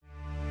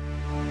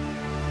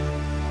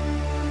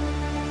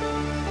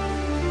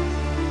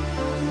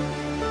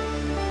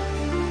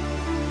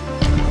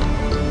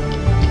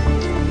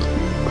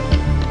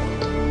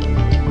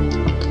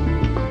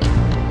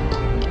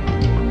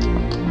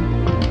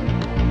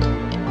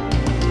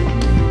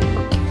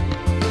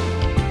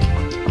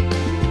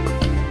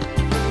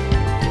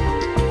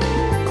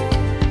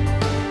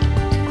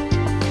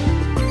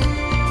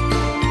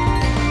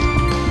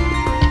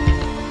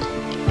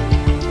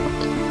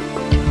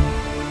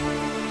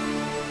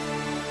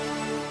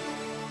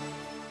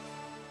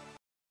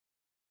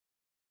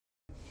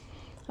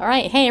All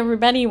right, hey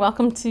everybody,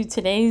 welcome to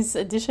today's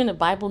edition of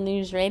Bible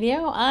News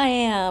Radio. I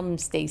am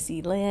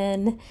Stacy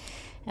Lynn,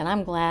 and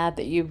I'm glad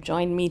that you've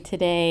joined me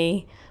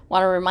today.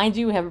 Want to remind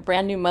you, we have a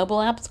brand new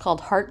mobile app. It's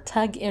called Heart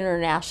Tug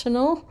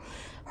International.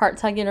 Heart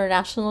Tug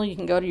International, you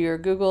can go to your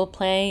Google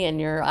Play and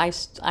your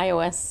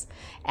iOS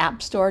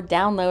App Store,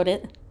 download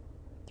it.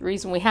 The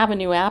reason we have a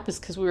new app is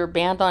because we were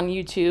banned on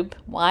YouTube.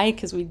 Why?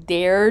 Because we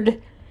dared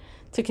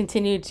to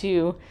continue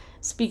to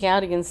speak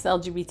out against the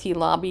LGBT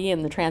lobby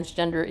and the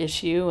transgender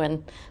issue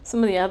and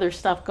some of the other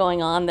stuff going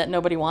on that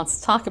nobody wants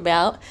to talk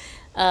about.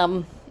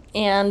 The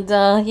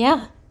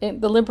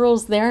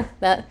liberals there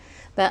that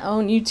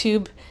own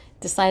YouTube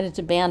decided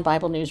to ban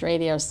Bible News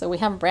Radio. So we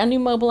have a brand new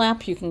mobile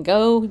app. You can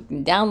go, you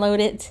can download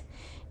it.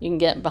 You can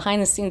get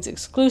behind the scenes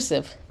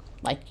exclusive,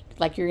 like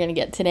you're going to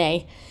get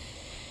today,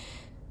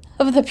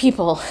 of the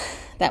people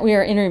that we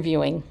are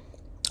interviewing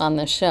on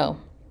this show.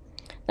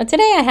 Now,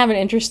 today I have an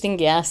interesting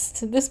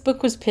guest. This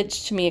book was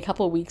pitched to me a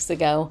couple of weeks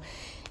ago,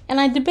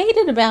 and I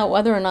debated about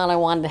whether or not I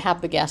wanted to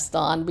have the guest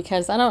on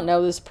because I don't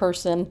know this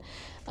person,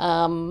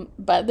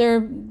 but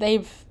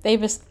they've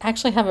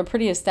actually have a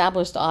pretty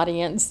established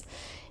audience,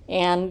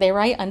 and they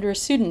write under a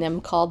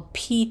pseudonym called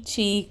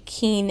Peachy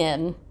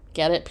Keenan.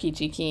 Get it?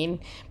 Peachy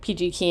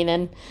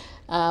Keenan.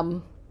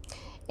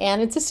 And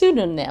it's a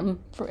pseudonym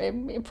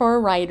for a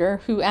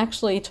writer who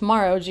actually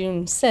tomorrow,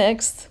 June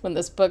 6th, when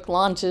this book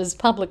launches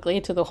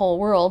publicly to the whole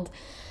world,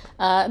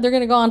 they're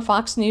going to go on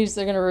Fox News.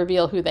 They're going to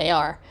reveal who they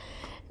are.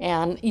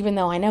 And even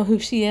though I know who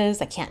she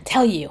is, I can't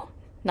tell you.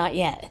 Not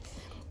yet.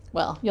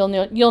 Well, you'll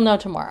know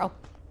tomorrow.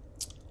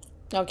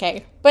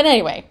 Okay. But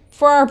anyway,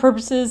 for our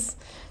purposes,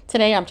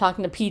 today I'm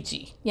talking to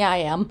Peachy. Yeah, I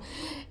am.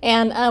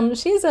 And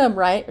she's a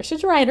writer.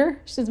 She's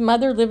a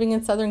mother living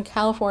in Southern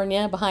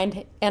California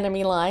behind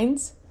enemy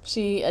lines.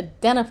 She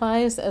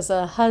identifies as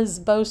a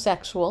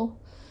husbosexual,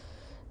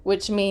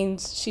 which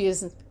means she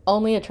is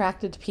only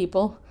attracted to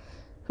people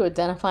who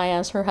identify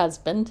as her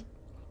husband,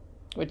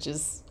 which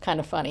is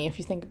kind of funny if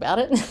you think about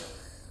it.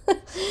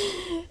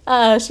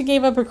 She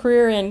gave up her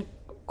career in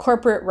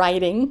corporate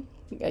writing,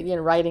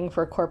 writing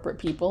for corporate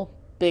people,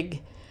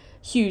 big,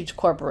 huge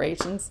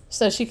corporations,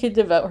 so she could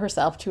devote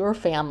herself to her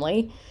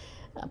family,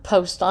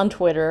 post on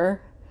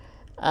Twitter,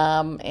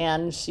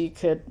 and she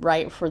could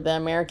write for the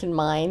American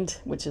Mind,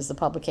 which is a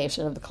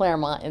publication of the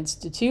Claremont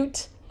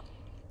Institute.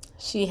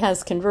 She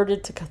has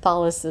converted to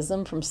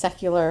Catholicism from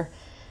secular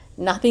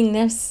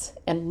nothingness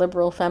and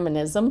liberal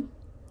feminism.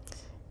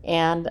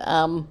 And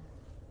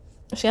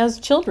she has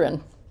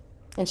children.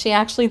 And she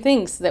actually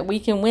thinks that we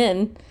can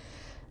win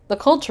the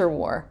culture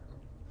war,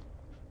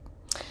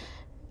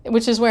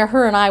 which is where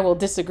her and I will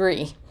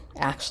disagree,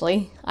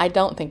 actually. I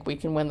don't think we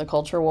can win the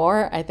culture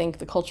war. I think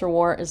the culture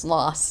war is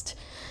lost.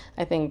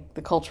 I think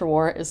the culture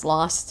war is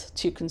lost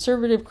to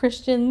conservative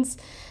Christians,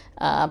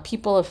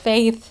 people of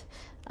faith.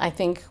 I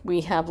think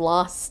we have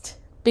lost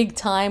big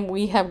time.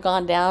 We have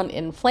gone down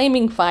in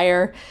flaming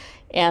fire,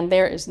 and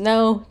there is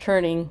no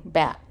turning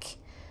back.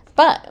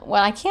 But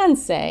what I can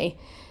say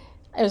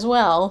as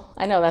well,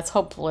 I know that's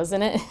hopeful,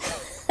 isn't it?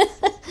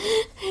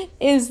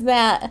 Is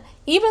that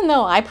even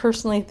though I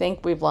personally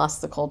think we've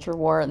lost the culture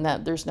war and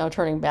that there's no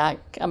turning back,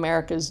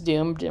 America's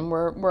doomed and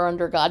we're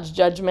under God's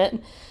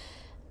judgment,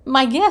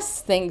 my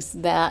guest thinks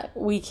that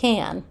we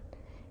can.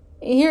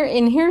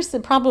 Here's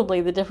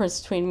probably the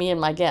difference between me and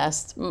my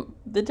guest.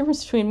 The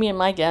difference between me and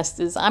my guest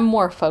is I'm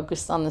more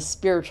focused on the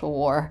spiritual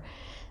war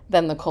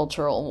than the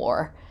cultural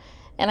war.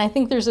 And I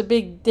think there's a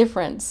big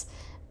difference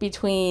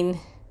between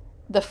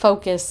the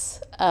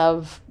focus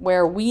of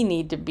where we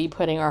need to be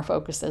putting our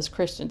focus as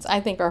Christians.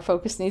 I think our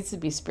focus needs to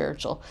be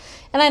spiritual.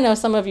 And I know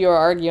some of you are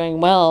arguing,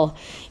 well,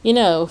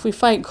 if we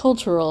fight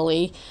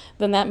culturally,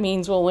 then that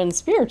means we'll win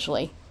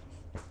spiritually.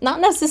 Not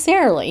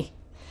necessarily.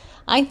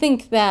 I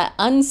think that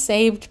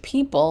unsaved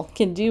people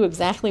can do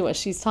exactly what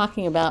she's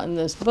talking about in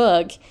this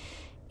book,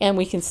 and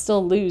we can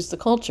still lose the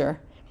culture.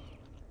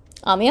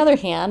 On the other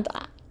hand,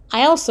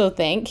 I also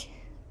think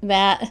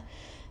that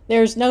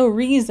there's no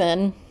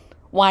reason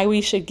why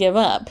we should give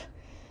up,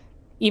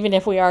 even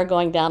if we are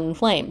going down in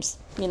flames.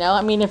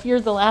 If you're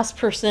the last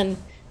person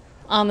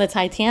on the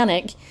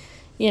Titanic,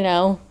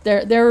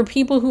 there are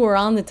people who are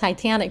on the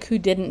Titanic who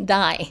didn't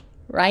die,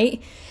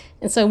 right?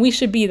 And so we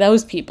should be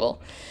those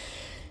people.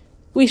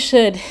 We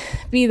should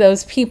be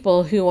those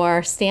people who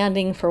are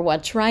standing for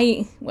what's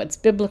right, what's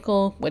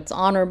biblical, what's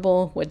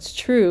honorable, what's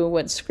true,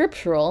 what's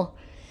scriptural,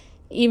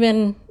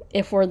 even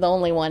if we're the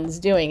only ones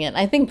doing it.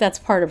 I think that's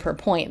part of her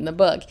point in the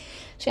book.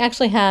 She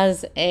actually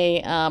has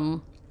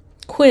a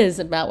quiz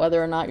about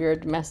whether or not you're a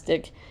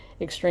domestic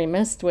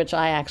extremist, which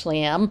I actually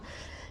am.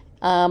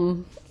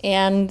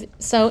 And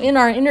so in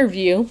our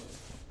interview,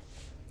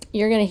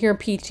 you're going to hear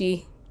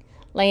Peachy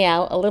lay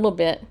out a little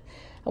bit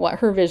what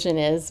her vision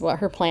is, what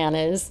her plan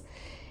is,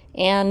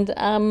 and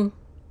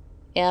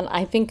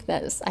I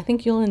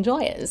think you'll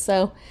enjoy it.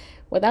 So,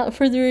 without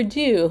further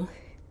ado,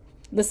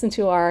 listen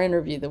to our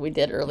interview that we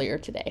did earlier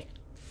today.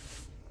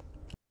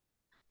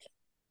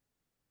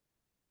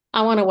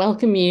 I want to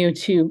welcome you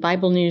to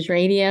Bible News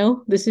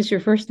Radio. This is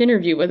your first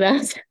interview with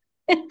us.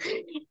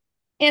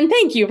 And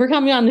thank you for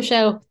coming on the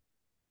show,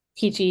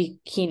 Peachy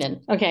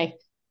Keenan. Okay.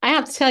 I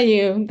have to tell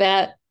you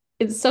that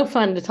it's so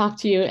fun to talk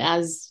to you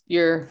as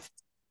your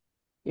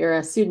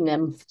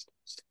pseudonym.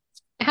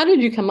 How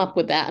did you come up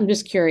with that? I'm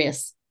just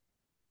curious.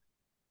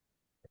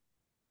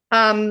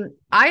 I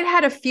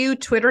had a few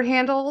Twitter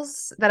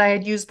handles that I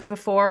had used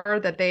before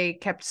that they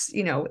kept,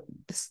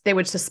 they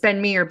would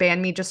suspend me or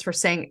ban me just for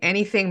saying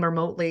anything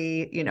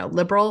remotely,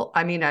 liberal.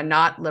 I mean,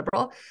 not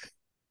liberal.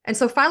 And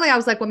so finally I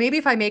was like, well, maybe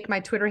if I make my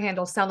Twitter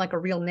handle sound like a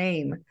real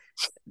name,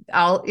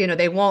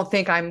 they won't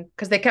think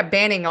because they kept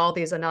banning all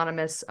these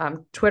anonymous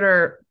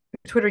Twitter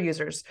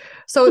users.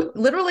 So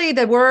literally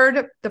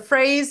the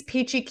phrase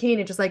Peachy Keen,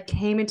 it just like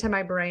came into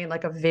my brain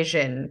like a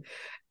vision.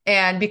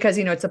 And because,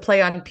 it's a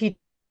play on Peachy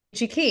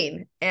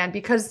Keen. And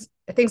because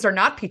things are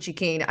not Peachy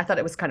Keen, I thought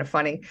it was kind of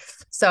funny.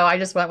 So I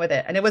just went with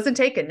it and it wasn't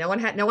taken. No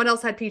one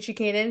else had Peachy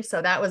Keen in.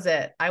 So that was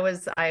it. I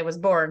was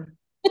born.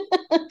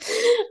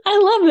 I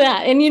love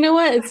that. And you know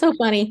what? It's so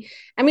funny.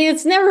 I mean,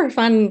 it's never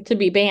fun to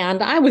be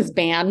banned. I was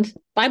banned.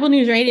 Bible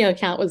News Radio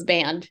account was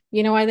banned.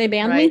 You know why they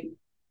banned Right. me?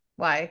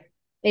 Why?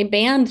 They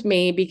banned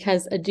me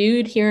because a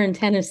dude here in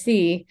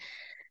Tennessee,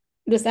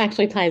 this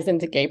actually ties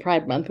into Gay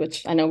Pride Month,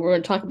 which I know we're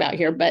going to talk about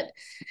here, but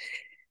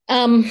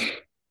um,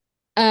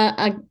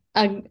 a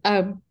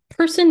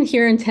person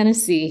here in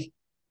Tennessee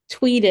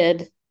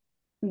tweeted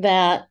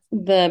that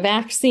the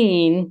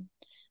vaccine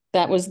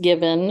that was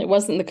given, it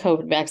wasn't the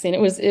COVID vaccine, it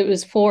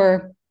was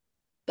for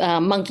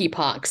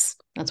monkeypox.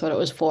 That's what it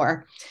was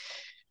for.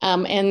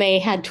 And they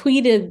had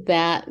tweeted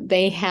that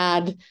they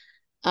had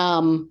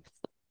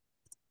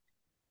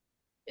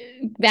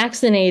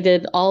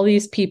vaccinated all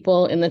these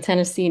people in the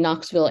Tennessee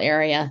Knoxville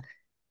area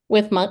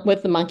with the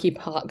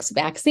monkeypox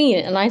vaccine.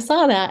 And I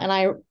saw that, and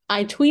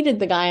I tweeted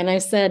the guy, and I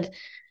said,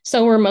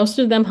 "So were most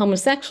of them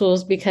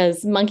homosexuals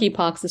because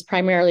monkeypox is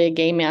primarily a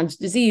gay man's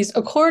disease,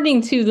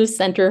 according to the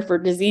Center for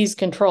Disease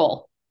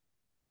Control."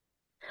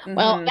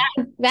 Well,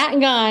 Mm-hmm. that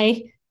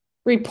guy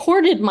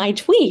reported my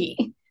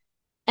tweet,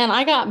 and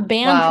I got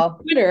banned from Wow.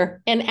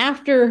 Twitter. And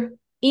after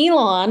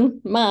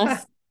Elon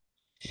Musk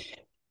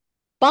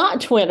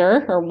bought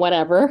Twitter or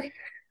whatever,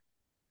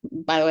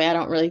 by the way, I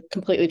don't really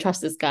completely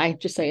trust this guy,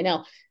 just so you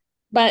know.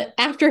 But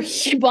after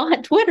he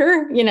bought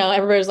Twitter,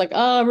 everybody's like,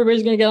 oh,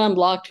 everybody's going to get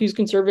unblocked. Who's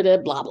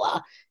conservative? Blah,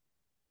 blah.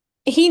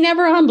 He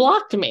never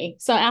unblocked me.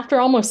 So after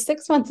almost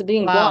 6 months of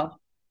being blocked, Wow.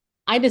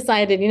 I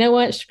decided, you know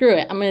what? Screw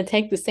it. I'm going to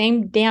take the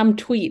same damn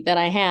tweet that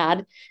I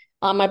had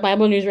on my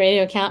Bible News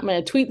Radio account. I'm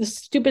going to tweet the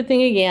stupid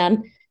thing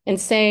again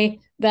and say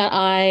that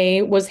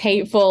I was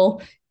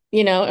hateful,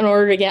 in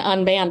order to get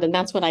unbanned. And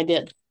that's what I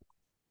did.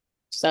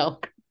 So,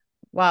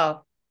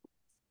 Wow.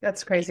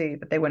 That's crazy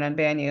that they wouldn't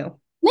unban you.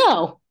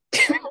 no.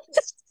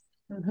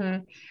 Mm-hmm.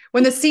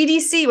 When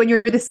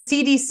you're the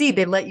CDC,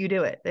 they let you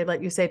do it. They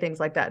let you say things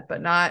like that,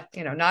 but not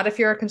if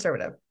you're a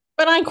conservative.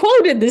 But I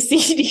quoted the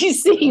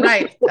CDC.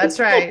 Right. That's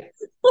right.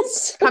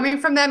 Coming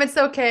from them, it's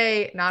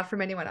okay. Not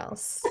from anyone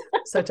else.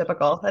 So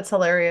typical. That's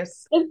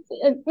hilarious.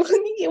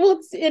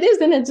 It is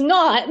and it's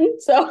not.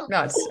 So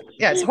No,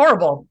 it's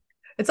horrible.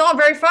 It's all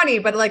very funny,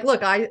 but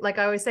look, I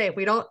always say, if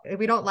we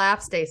don't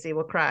laugh, Stacy,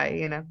 we'll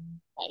cry.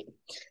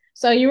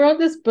 So you wrote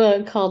this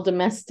book called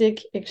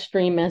Domestic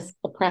Extremist: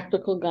 A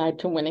Practical Guide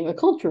to Winning the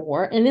Culture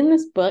War. And in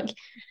this book,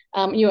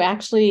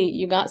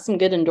 you got some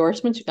good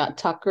endorsements. You got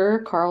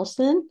Tucker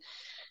Carlson,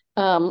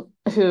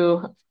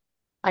 who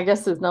I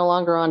guess is no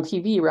longer on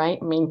TV, right?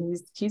 I mean,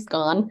 he's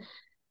gone.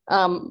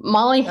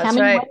 Molly That's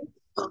Hemingway,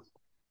 right.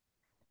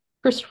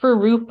 Christopher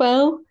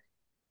Rufo,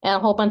 and a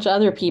whole bunch of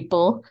other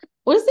people.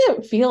 What does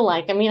it feel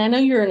like? I mean, I know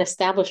you're an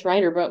established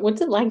writer, but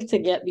what's it like to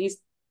get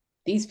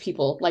these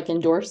people like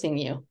endorsing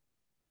you?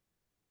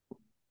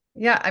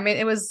 Yeah, I mean,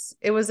 it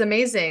was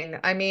amazing.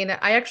 I mean,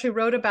 I actually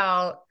wrote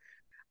about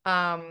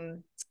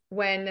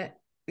when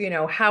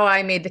how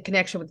I made the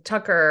connection with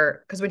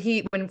Tucker, because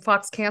when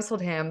Fox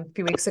canceled him a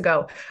few weeks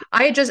ago,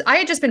 I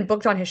had just been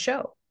booked on his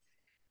show,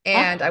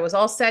 and I Oh, was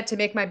all set to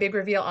make my big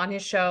reveal on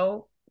his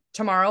show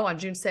tomorrow on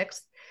June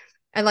 6th.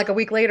 And like a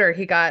week later,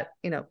 he got,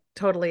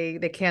 totally,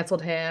 they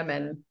canceled him,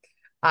 and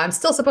I'm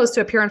still supposed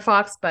to appear on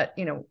Fox, but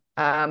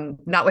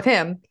not with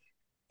him.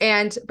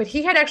 But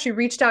he had actually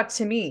reached out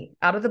to me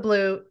out of the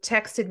blue,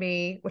 texted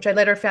me, which I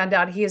later found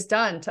out he has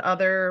done to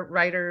other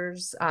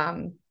writers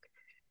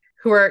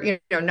who are,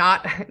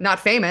 not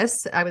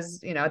famous. I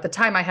was, at the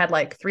time I had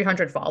like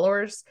 300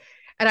 followers,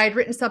 and I had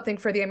written something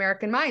for the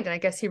American Mind, and I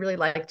guess he really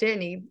liked it.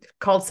 And he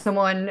called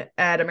someone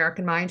at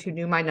American Mind who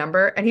knew my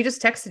number, and he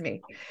just texted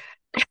me.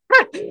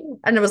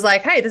 And it was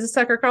like, hey, this is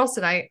Tucker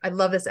Carlson. I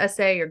love this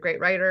essay. You're a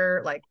great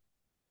writer. Like,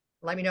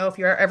 let me know if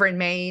you're ever in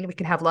Maine. We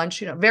can have lunch.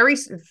 Very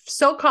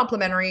so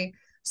complimentary,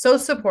 so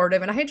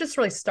supportive. And I had just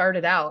really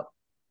started out,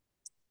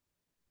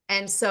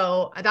 and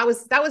so that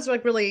was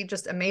like really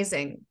just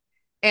amazing.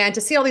 And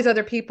to see all these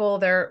other people,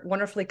 they're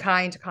wonderfully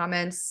kind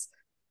comments.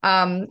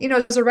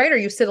 As a writer,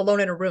 you sit alone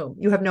in a room.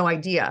 You have no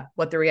idea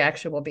what the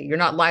reaction will be. You're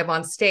not live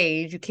on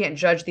stage. You can't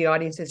judge the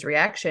audience's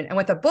reaction. And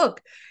with a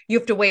book, you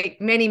have to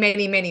wait many,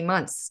 many, many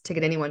months to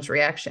get anyone's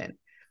reaction.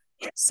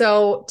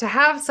 So to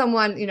have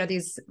someone,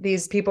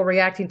 these people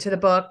reacting to the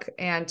book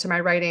and to my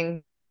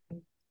writing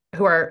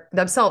who are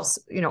themselves,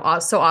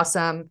 so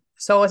awesome,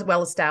 so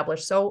well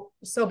established, so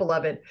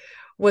beloved,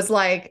 was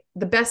like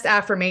the best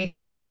affirmation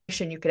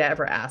you could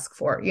ever ask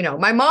for.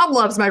 My mom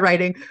loves my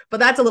writing, but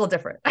that's a little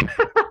different. So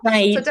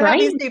Right, to have right.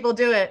 these people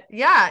do it,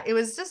 yeah, it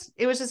was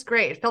just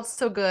great. It felt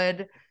so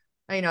good.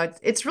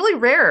 It's really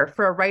rare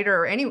for a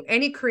writer or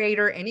any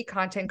creator, any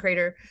content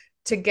creator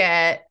to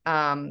get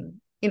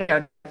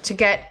to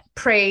get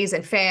praise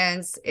and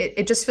fans.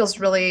 It just feels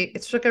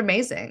it's like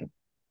amazing.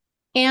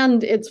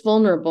 And it's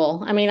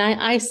vulnerable. I mean,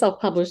 I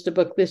self-published a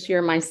book this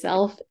year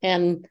myself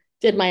and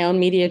did my own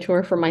media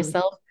tour for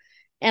myself.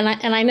 And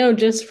I know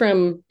just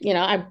from,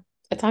 I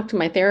talked to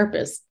my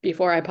therapist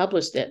before I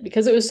published it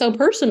because it was so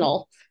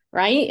personal,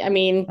 right? I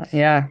mean,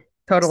 Yeah,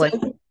 so totally.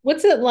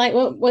 what's it like?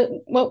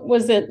 What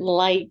was it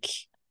like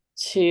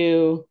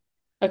to,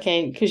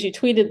 okay, because you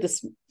tweeted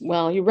this,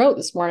 well, you wrote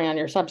this morning on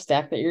your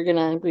Substack that you're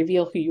gonna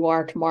reveal who you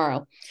are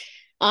tomorrow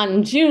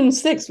on June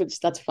 6th, which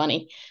that's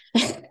funny.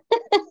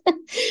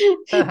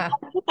 I love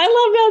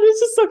that.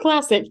 This is so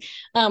classic.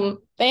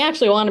 They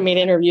actually wanted me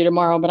to interview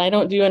tomorrow, but I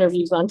don't do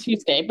interviews on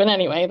Tuesday. But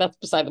anyway, that's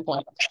beside the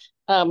point.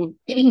 Um,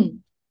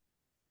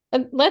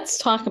 let's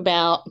talk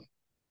about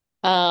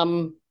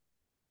um,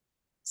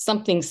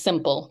 something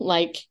simple,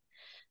 like,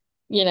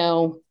 you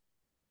know,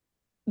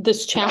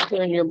 this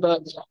chapter in your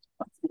book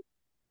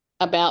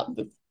about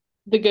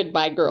the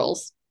Goodbye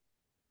Girls,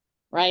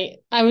 right?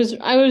 I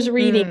was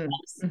reading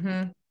this,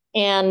 Mm-hmm.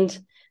 and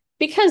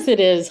because it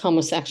is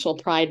Homosexual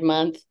Pride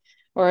Month,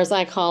 or as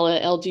I call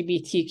it,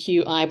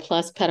 LGBTQI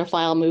plus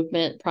pedophile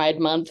movement Pride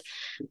Month.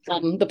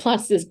 The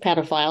plus is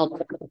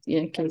pedophile,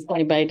 in case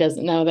anybody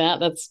doesn't know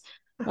that.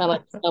 I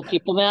like to tell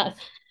people that.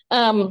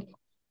 Um,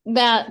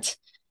 that,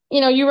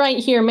 you write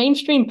here,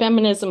 mainstream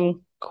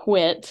feminism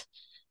quit.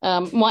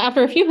 Well,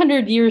 after a few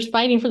hundred years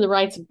fighting for the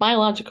rights of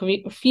biological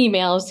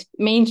females,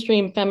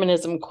 mainstream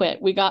feminism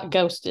quit. We got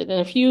ghosted. In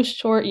a few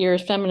short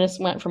years, feminists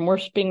went from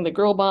worshiping the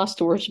girl boss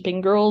to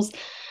worshiping girls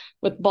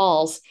with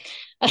balls.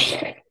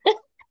 I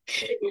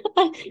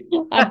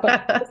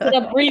ended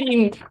up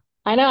reading.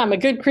 I know I'm a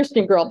good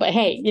Christian girl, but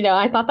hey,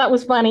 I thought that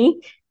was funny.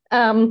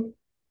 And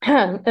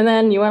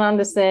then you went on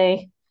to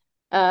say,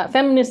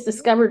 feminists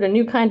discovered a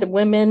new kind of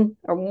women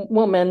or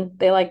woman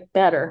they like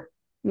better,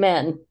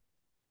 men,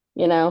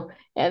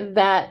 and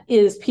that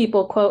is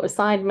people, quote,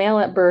 assigned male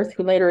at birth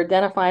who later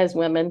identify as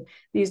women.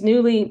 These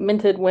newly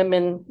minted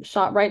women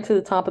shot right to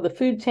the top of the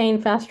food chain,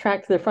 fast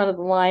tracked to the front of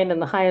the line in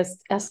the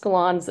highest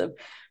echelons of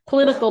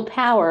political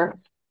power.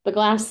 The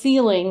glass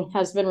ceiling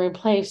has been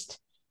replaced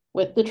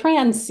with the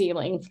trans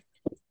ceiling.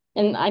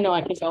 And I know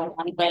I could go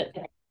on, but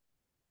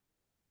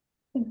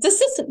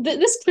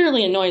this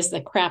clearly annoys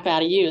the crap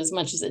out of you as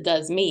much as it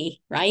does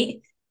me, right?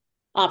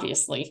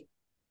 Obviously.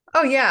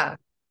 Oh yeah.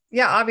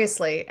 Yeah,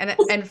 obviously.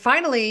 And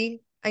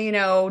finally,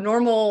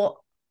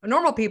 normal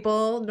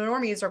people,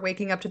 normies are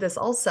waking up to this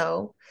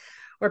also,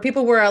 where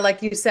people were,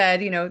 like you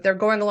said, they're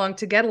going along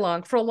to get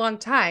along for a long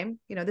time.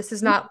 This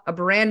is not a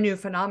brand new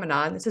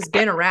phenomenon. This has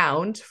been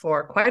around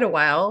for quite a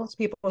while. It's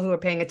people who are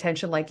paying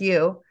attention like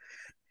you.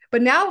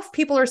 But now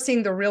people are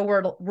seeing the real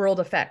world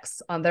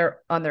effects on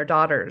their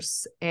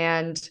daughters.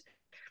 And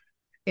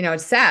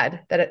it's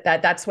sad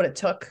that's what it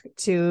took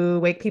to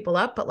wake people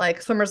up. But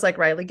like swimmers like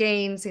Riley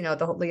Gaines,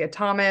 the Leah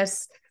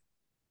Thomas,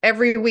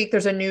 every week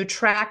there's a new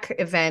track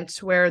event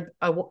where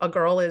a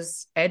girl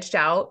is edged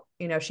out.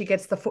 She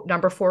gets the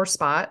number 4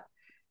 spot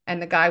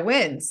and the guy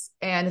wins.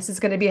 And this is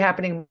going to be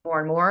happening more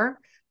and more.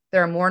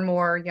 There are more and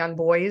more young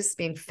boys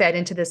being fed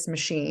into this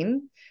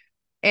machine.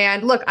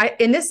 And look,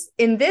 in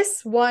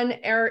this one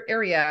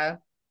area,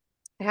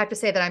 I have to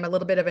say that I'm a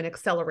little bit of an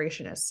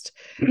accelerationist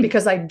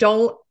because I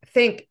don't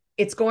think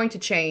it's going to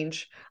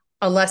change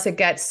unless it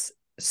gets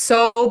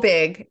so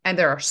big and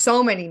there are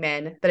so many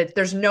men that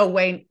there's no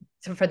way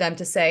for them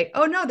to say,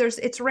 oh no,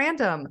 it's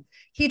random.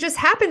 He just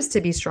happens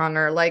to be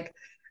stronger. Like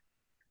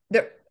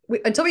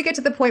until we get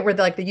to the point where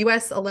the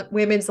U.S.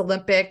 women's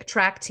Olympic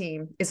track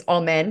team is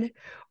all men,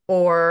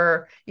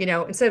 or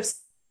instead of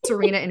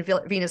Serena and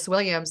Venus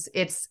Williams,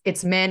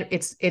 it's men,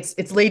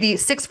 it's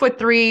ladies,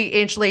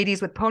 6'3"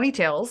 ladies with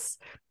ponytails.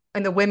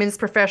 And the women's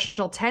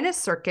professional tennis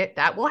circuit,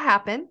 that will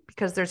happen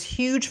because there's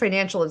huge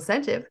financial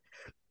incentive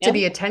to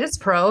be a tennis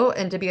pro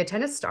and to be a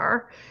tennis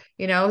star.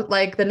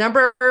 Like the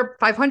number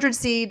 500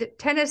 seed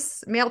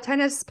male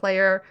tennis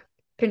player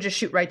can just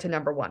shoot right to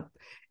number 1.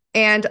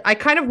 And I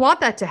kind of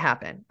want that to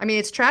happen. I mean,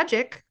 it's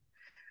tragic,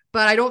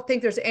 but I don't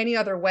think there's any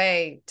other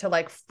way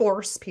to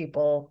force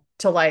people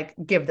to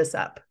give this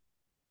up.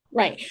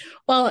 Right.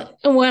 Well,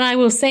 what I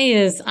will say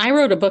is I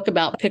wrote a book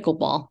about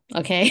pickleball.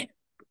 Okay.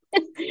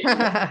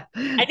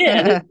 I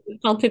did.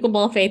 It's called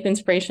Pickleball Faith,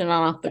 Inspiration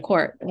on Off the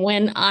Court.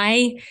 When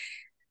I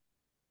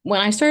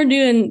started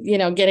doing,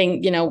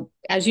 getting,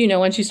 as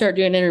once you start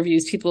doing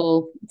interviews,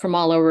 people from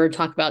all over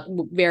talk about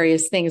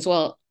various things.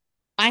 Well,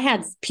 I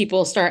had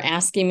people start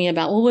asking me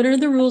about, well, what are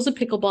the rules of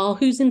pickleball?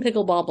 Who's in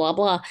pickleball? Blah,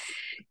 blah.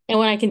 And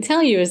what I can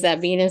tell you is that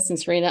Venus and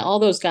Serena, all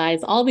those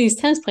guys, all these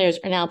tennis players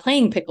are now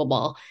playing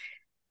pickleball.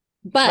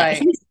 But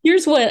Right.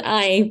 here's what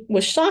I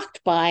was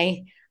shocked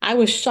by. I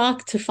was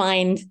shocked to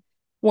find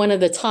one of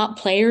the top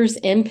players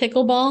in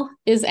pickleball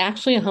is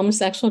actually a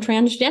homosexual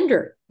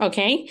transgender.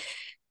 Okay.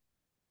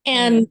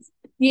 And Mm.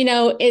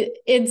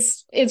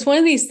 it's one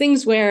of these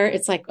things where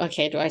it's like,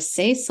 okay, do I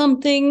say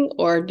something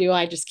or do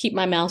I just keep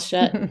my mouth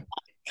shut,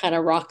 kind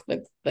of rock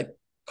the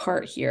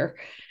cart here?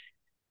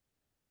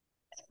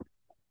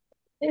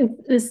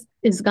 This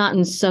has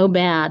gotten so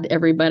bad,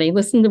 everybody.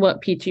 Listen to what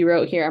Peachy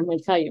wrote here. I'm going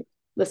to tell you.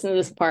 Listen to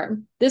this part.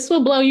 This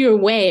will blow you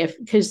away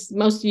because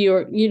most of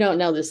you don't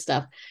know this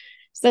stuff. It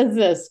says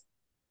this.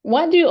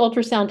 What do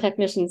ultrasound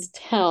technicians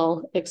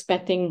tell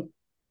expecting?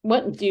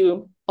 What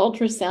do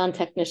ultrasound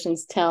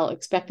technicians tell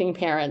expecting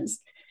parents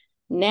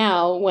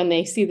now when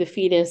they see the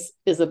fetus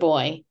is a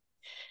boy?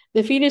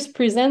 The fetus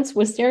presents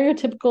with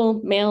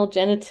stereotypical male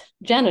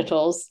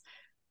genitals,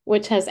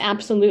 which has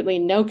absolutely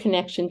no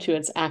connection to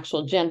its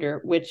actual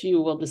gender, which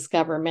you will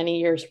discover many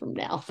years from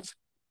now.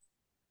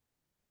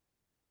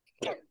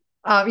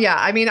 Yeah,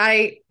 I mean,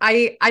 I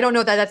don't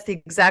know that that's the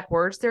exact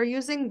words they're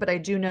using, but I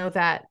do know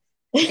that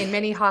in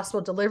many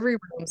hospital delivery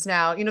rooms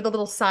now, the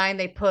little sign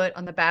they put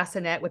on the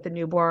bassinet with the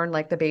newborn,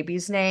 like the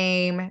baby's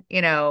name,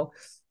 who the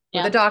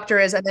Yeah. doctor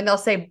is, and then they'll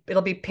say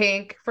it'll be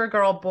pink for a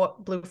girl,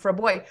 blue for a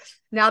boy.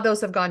 Now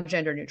those have gone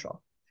gender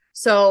neutral.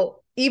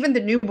 So even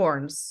the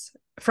newborns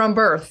from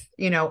birth,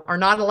 are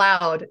not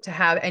allowed to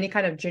have any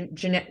kind of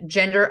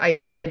gender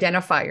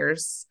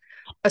identifiers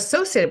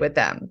associated with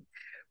them,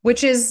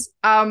 which is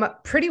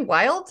pretty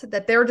wild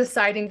that they're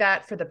deciding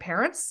that for the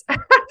parents.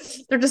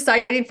 They're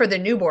deciding for the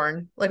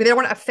newborn. Like they don't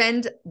want to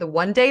offend the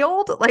 1 day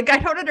old. Like I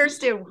don't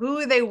understand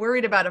who they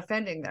worried about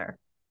offending there.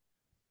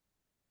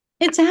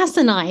 It's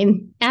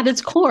asinine at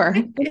its core.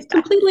 It's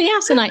completely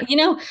asinine.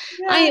 Yeah.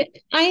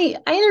 I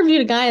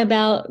interviewed a guy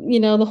about,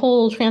 the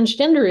whole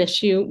transgender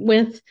issue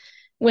with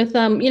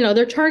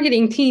they're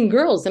targeting teen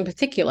girls in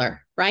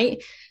particular,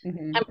 right?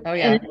 Mm-hmm. Oh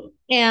And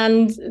yeah.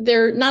 and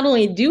they're not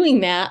only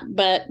doing that,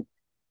 but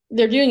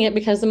they're doing it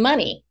because of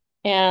money.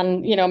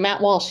 And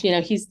Matt Walsh,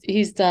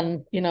 he's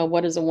done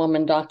What Is a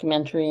Woman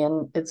documentary,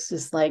 and it's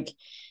just like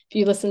if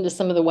you listen to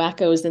some of the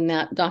wackos in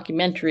that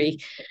documentary,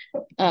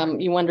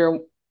 you wonder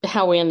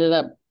how we ended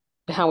up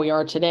how we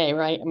are today,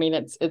 right? I mean,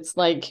 it's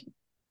like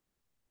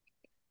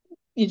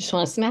you just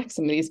want to smack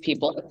some of these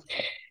people.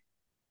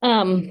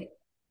 Um,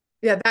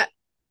 Yeah,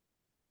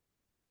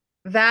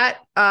 that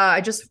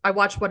I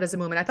watched What Is a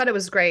Woman. I thought it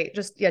was great.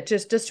 Just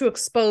to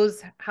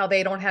expose how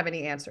they don't have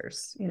any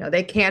answers.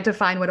 They can't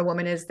define what a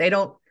woman is. They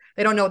don't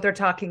know what they're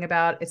talking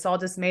about. It's all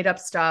just made up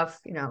stuff.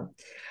 A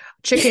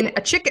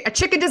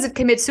chicken doesn't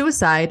commit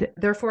suicide,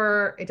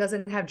 therefore it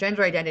doesn't have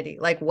gender identity.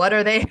 Like what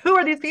are they? Who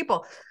are these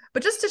people?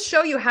 But just to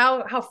show you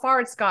how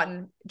far it's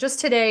gotten, just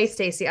today,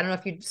 Stacey, I don't know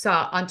if you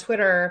saw on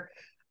Twitter,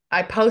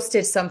 I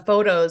posted some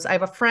photos. I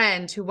have a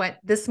friend who went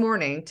this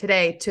morning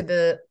today to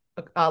the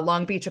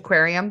Long Beach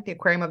Aquarium, the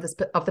aquarium of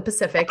the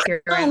Pacific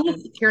here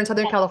in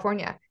Southern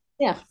California.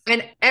 yeah.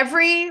 And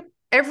every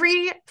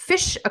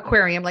fish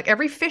aquarium, like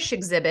every fish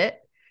exhibit,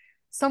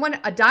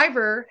 a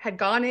diver had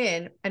gone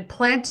in and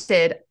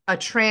planted a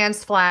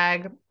trans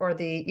flag or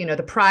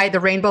the pride, the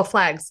rainbow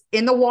flags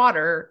in the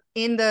water,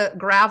 in the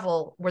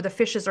gravel where the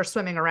fishes are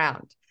swimming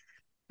around.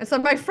 And so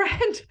my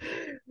friend,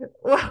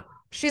 well,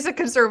 she's a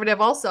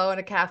conservative also and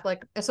a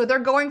Catholic. And so they're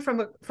going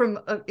from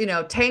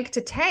tank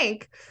to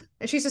tank,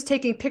 and she's just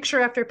taking picture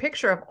after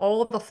picture of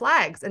all of the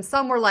flags. And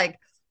some were like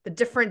the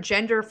different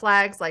gender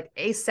flags, like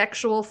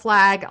asexual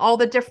flag, all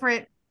the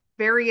different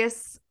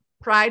various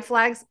pride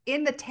flags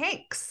in the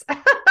tanks. And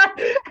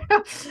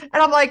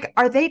I'm like,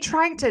 are they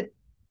trying to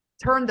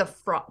turn the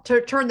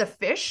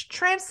fish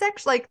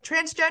transsex, like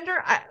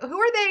transgender?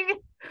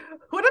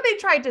 What are they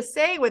trying to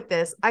say with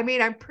this? I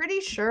mean, I'm pretty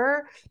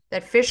sure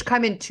that fish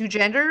come in two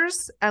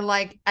genders, and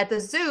like at the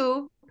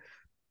zoo,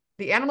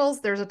 the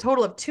animals, there's a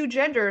total of two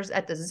genders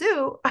at the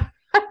zoo. I'm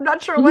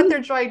not sure what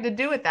they're trying to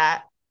do with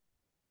that.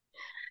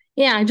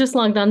 Yeah, I just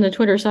logged on to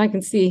Twitter so I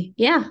can see.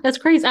 Yeah, that's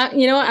crazy.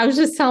 I was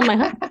just telling my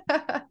husband,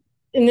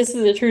 and this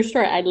is a true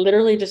story. I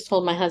literally just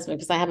told my husband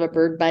because I have a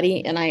bird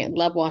buddy and I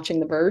love watching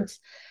the birds.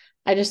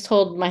 I just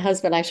told my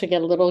husband I should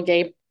get a little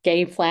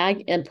gay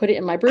flag and put it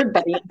in my bird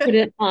buddy and put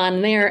it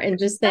on there and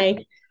just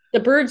say the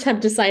birds have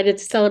decided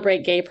to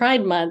celebrate Gay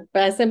Pride Month.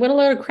 But I said, what a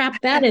load of crap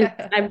that is.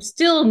 I'm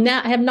still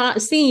not have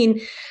not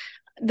seen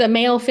the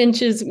male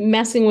finches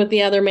messing with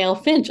the other male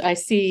finch. I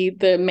see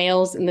the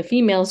males and the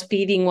females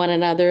feeding one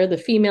another, the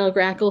female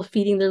grackle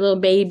feeding their little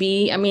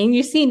baby. I mean,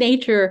 you see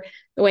nature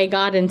the way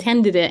God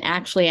intended it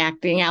actually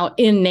acting out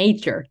in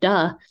nature.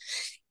 Duh.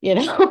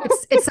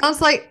 It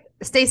sounds like,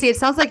 Stacey, it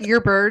sounds like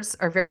your birds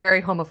are very,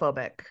 very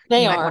homophobic.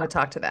 They You might are. want to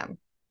talk to them.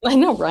 I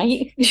know,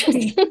 right? So,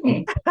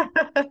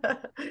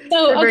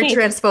 They're very okay.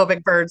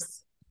 transphobic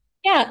birds.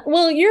 Yeah.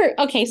 Well, you're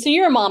okay. So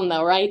you're a mom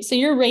though, right? So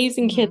you're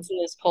raising Mm-hmm. kids in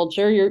this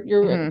culture. You're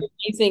Mm-hmm.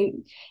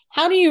 raising,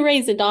 how do you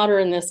raise a daughter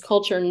in this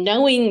culture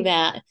knowing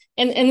that,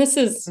 and this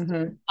is,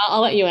 Mm-hmm.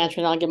 I'll let you answer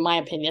and I'll give my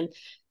opinion.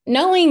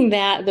 Knowing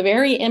that the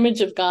very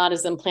image of God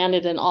is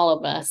implanted in all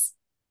of us,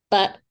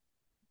 but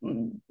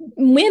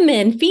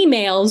women,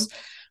 females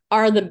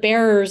are the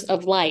bearers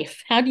of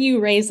life. How do you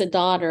raise a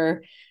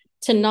daughter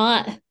to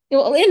not,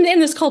 well, in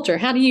this culture,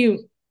 how do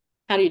you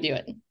do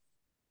it?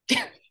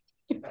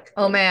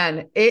 Oh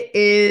man, it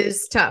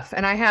is tough.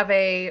 And I have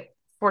a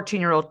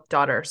 14-year-old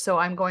daughter. So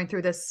I'm going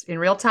through this in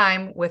real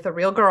time with a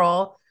real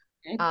girl,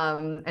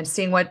 and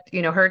seeing what,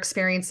 her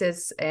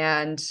experiences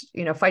and,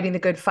 fighting the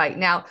good fight.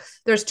 Now,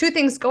 there's two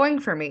things going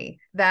for me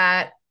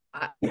that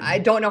I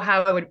don't know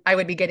how I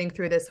would be getting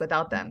through this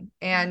without them.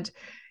 And,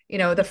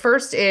 the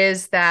first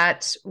is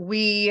that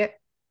we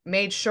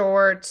made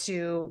sure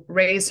to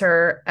raise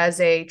her as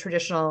a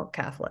traditional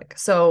Catholic.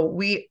 So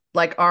we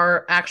like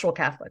our actual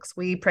Catholics.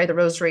 We pray the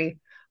rosary,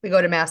 we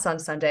go to mass on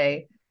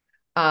Sunday.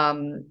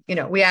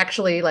 We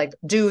actually like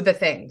do the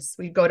things.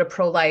 We go to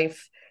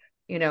pro-life,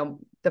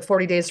 the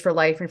 40 Days for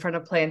Life in front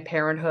of Planned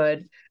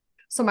Parenthood.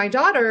 So my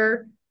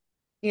daughter,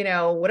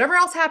 whatever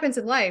else happens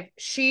in life,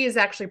 she is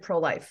actually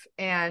pro-life.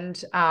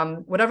 And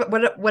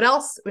what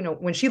else,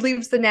 when she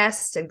leaves the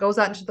nest and goes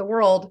out into the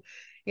world,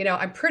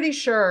 I'm pretty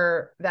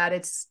sure that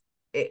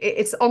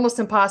it's almost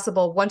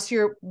impossible once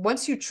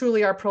you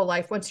truly are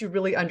pro-life, once you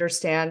really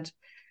understand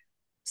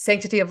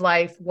sanctity of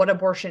life, what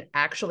abortion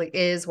actually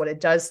is, what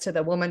it does to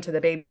the woman, to the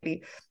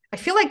baby. I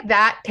feel like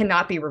that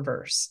cannot be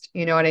reversed.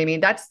 You know what I mean?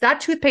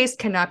 That toothpaste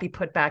cannot be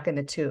put back in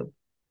the tube.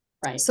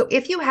 Right. So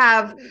if you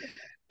have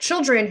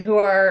children who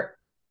are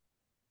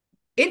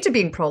into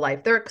being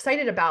pro-life, they're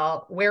excited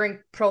about wearing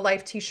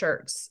pro-life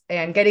t-shirts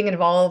and getting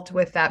involved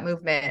with that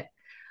movement,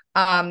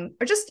 or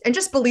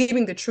just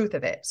believing the truth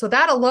of it. So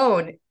that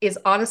alone is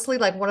honestly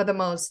like one of the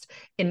most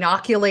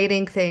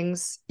inoculating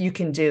things you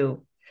can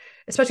do,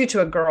 especially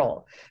to a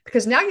girl,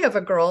 because now you have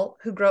a girl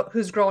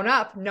who's grown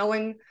up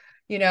knowing,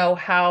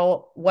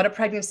 what a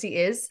pregnancy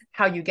is,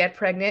 how you get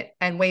pregnant,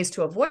 and ways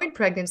to avoid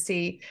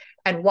pregnancy,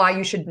 and why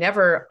you should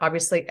never,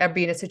 obviously, ever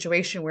be in a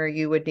situation where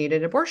you would need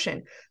an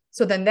abortion.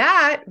 So then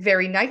that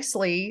very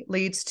nicely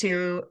leads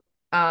to,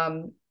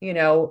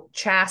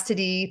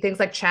 chastity, things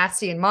like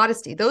chastity and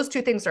modesty. Those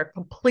two things are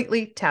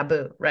completely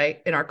taboo, right,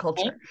 in our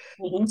culture.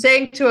 Mm-hmm.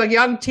 Saying to a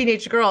young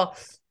teenage girl,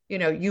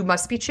 you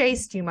must be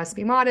chaste, you must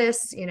be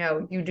modest,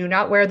 you do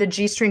not wear the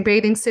G-string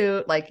bathing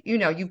suit. Like, you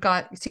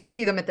see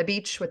them at the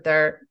beach with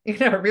their,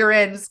 rear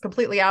ends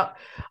completely out.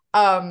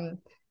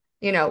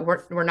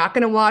 We're not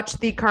going to watch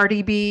the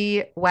Cardi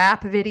B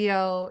WAP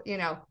video. You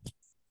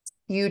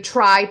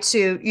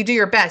do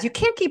your best. You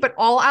can't keep it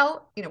all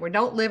out. We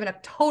don't live in a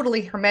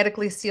totally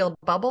hermetically sealed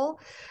bubble,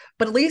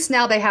 but at least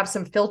now they have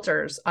some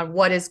filters on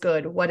what is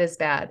good, what is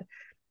bad.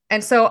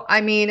 And so,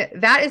 I mean,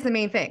 that is the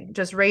main thing,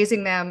 just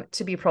raising them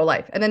to be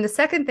pro-life. And then the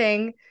second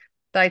thing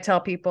that I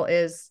tell people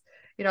is,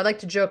 I like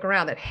to joke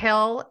around that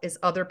hell is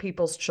other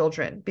people's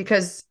children,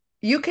 because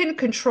you can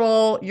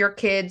control your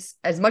kids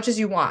as much as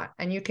you want,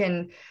 and you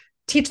can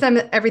teach them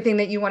everything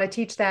that you want to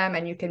teach them,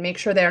 and you can make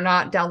sure they're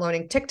not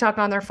downloading TikTok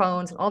on their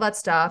phones and all that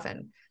stuff,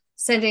 and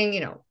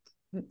sending,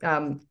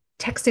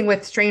 texting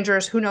with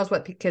strangers. Who knows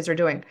what kids are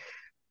doing.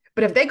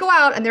 But if they go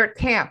out and they're at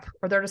camp,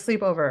 or they're at a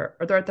sleepover,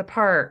 or they're at the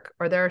park,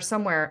 or they're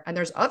somewhere, and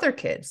there's other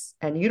kids,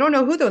 and you don't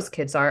know who those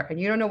kids are, and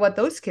you don't know what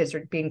those kids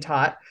are being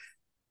taught,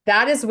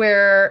 that's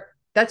where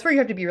you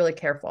have to be really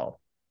careful.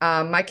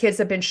 My kids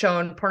have been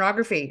shown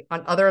pornography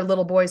on other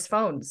little boys'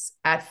 phones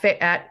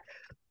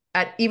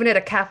even at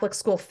a Catholic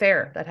school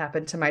fair. That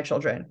happened to my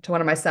children, to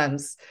one of my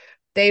sons.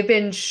 They've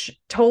been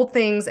told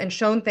things and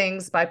shown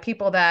things by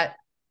people that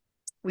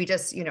we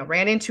just,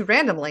 ran into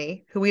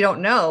randomly, who we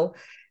don't know.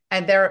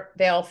 And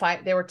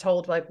they were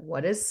told, like,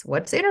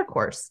 what's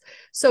intercourse?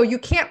 So you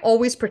can't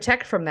always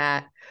protect from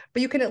that,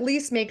 but you can at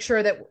least make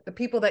sure that the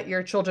people that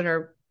your children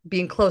are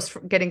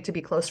getting to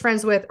be close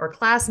friends with or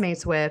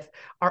classmates with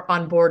are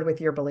on board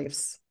with your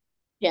beliefs.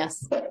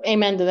 Yes.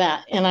 Amen to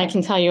that. And I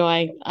can tell you,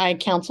 I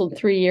counseled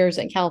 3 years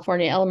at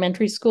California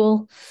Elementary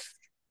School.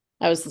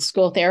 I was the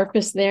school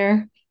therapist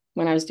there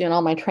when I was doing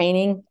all my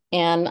training.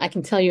 And I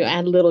can tell you, I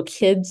had little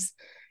kids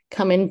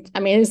come in.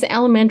 I mean, it's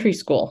elementary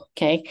school.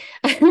 Okay.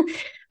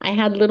 I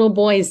had little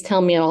boys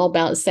tell me all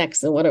about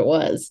sex and what it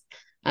was.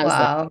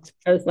 I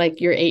was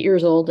like, you're 8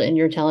 years old and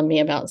you're telling me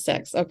about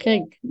sex.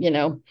 Okay.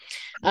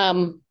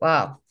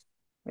 Wow.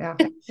 Yeah.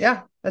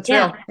 Yeah. That's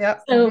real. Yeah.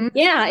 So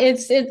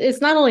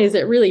it's not only is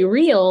it really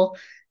real,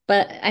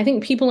 but I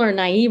think people are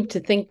naive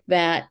to think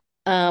that,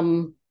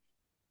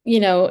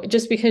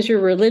 just because you're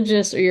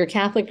religious or you're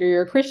Catholic or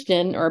you're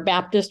Christian or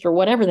Baptist or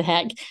whatever the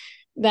heck,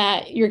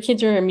 that your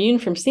kids are immune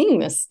from seeing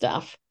this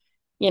stuff.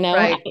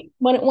 Right.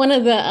 One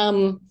of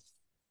the,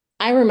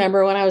 I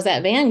remember when I was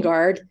at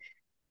Vanguard,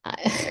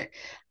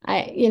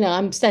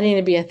 I'm studying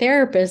to be a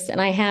therapist,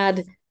 and I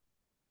had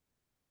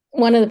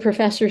one of the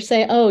professors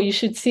say, "Oh, you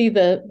should see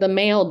the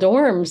male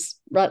dorms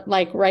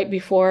right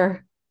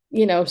before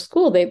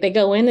school. They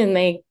go in and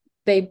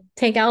they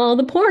take out all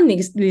the porn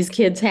these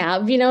kids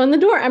have in the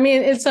door." I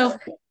mean, it's so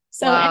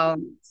wow.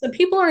 So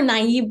people are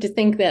naive to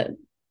think that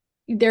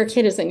their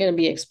kid isn't going to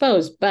be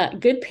exposed, but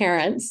good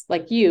parents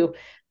like you,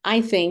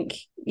 I think,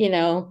 we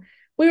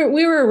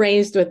were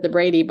raised with the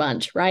Brady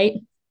Bunch, right?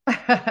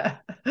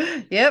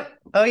 Yep.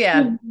 Oh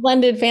yeah.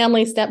 Blended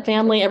family, step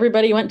family.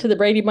 Everybody went to the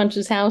Brady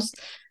Bunch's house.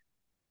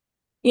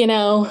 you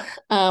know,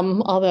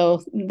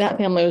 although that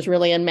family was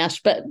really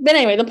enmeshed. But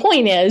anyway, the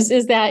point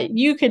is that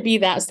you could be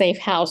that safe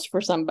house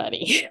for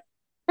somebody,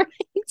 right?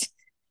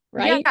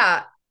 Right?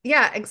 Yeah,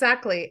 yeah,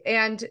 exactly.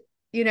 And,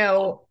 you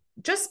know,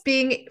 just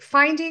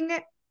finding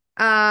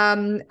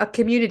a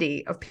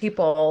community of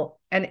people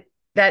and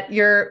that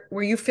you're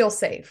where you feel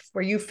safe,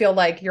 where you feel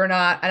like you're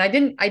not, and I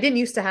didn't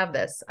used to have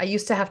this. I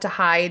used to have to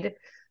hide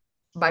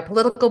my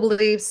political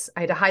beliefs.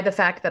 I had to hide the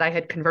fact that I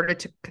had converted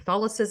to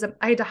Catholicism.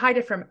 I had to hide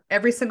it from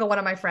every single one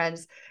of my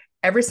friends,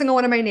 every single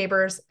one of my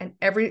neighbors, and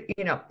every,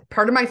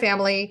 part of my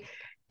family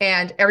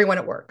and everyone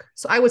at work.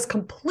 So I was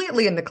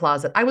completely in the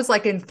closet. I was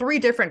like in 3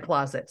 different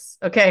closets.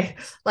 Okay.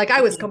 Like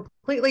I was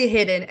completely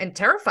hidden and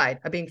terrified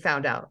of being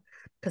found out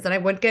because then I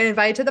wouldn't get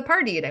invited to the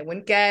party and I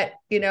wouldn't get,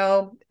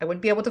 I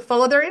wouldn't be able to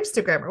follow their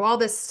Instagram or all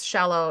this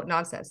shallow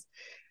nonsense.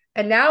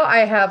 And now I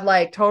have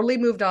like totally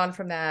moved on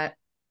from that.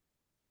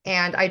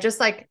 And I just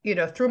like,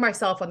 threw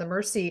myself on the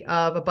mercy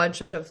of a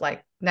bunch of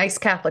like nice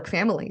Catholic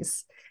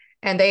families.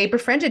 And they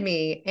befriended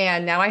me.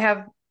 And now I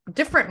have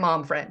different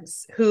mom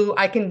friends who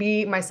I can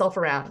be myself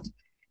around.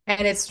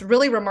 And it's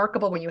really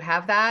remarkable when you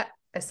have that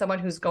as someone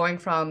who's going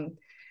from,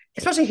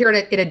 especially here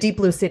in a deep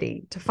blue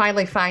city, to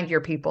finally find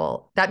your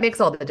people. That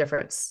makes all the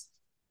difference.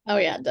 Oh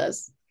yeah, it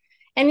does.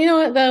 And you know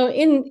what though,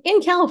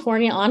 in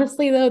California,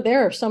 honestly though,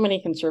 there are so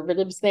many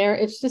conservatives there.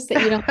 It's just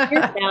that you don't hear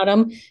about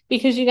them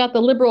because you got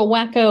the liberal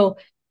wacko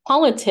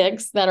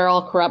politics that are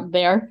all corrupt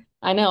there.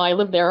 I know I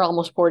lived there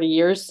almost 40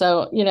 years,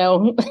 so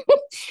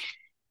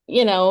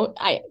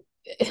I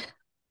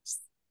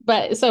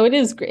but so it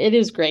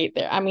is great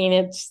there. I mean,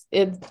 it's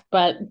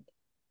but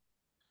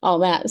all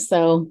that.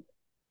 So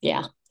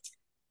yeah.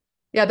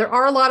 Yeah, there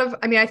are a lot of,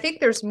 I mean, I think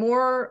there's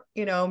more,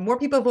 more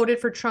people voted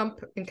for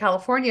Trump in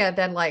California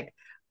than like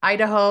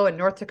Idaho and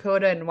North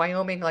Dakota and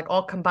Wyoming, like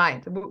all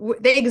combined.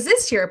 They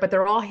exist here, but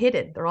they're all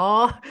hidden. They're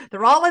all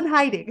in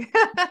hiding.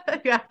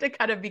 You have to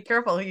kind of be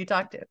careful who you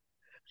talk to.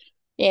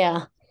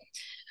 Yeah.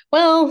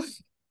 Well,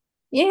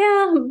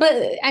 yeah,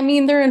 but I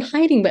mean, they're in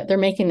hiding, but they're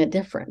making a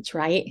difference,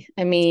 right?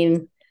 I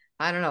mean,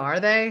 I don't know. Are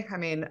they? I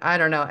mean, I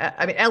don't know.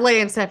 I mean, LA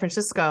and San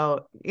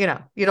Francisco, you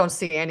don't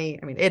see any.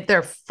 I mean,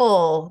 they're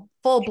full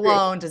true.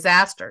 blown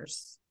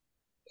disasters.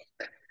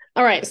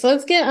 All right, so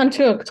let's get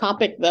onto a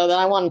topic though that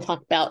I want to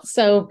talk about.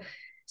 So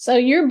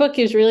your book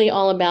is really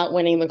all about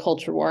winning the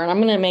culture war, and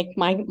I'm going to make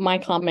my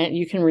comment.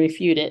 You can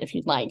refute it if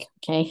you'd like.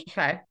 Okay.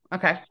 Okay.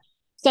 Okay.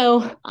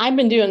 So I've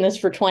been doing this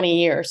for 20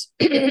 years,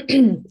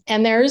 and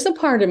there is a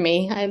part of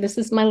me. This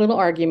is my little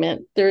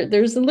argument.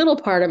 There's a little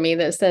part of me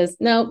that says,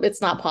 no,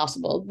 it's not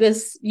possible.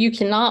 You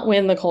cannot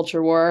win the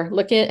culture war.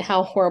 Look at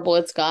how horrible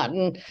it's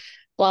gotten.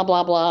 Blah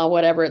blah blah.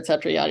 Whatever,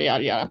 etc. Yada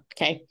yada yada.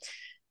 Okay.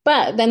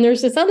 But then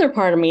there's this other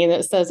part of me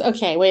that says,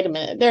 okay, wait a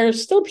minute. There are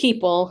still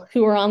people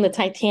who are on the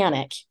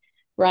Titanic,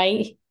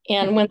 right?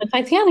 And when the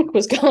Titanic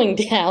was going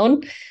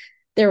down,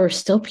 there were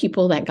still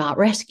people that got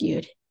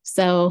rescued.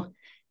 So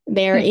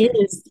there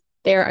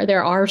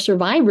are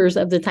survivors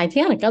of the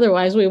Titanic.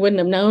 Otherwise, we wouldn't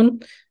have known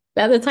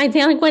that the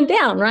Titanic went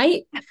down,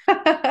 right?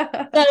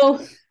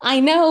 So I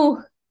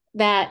know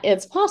that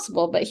it's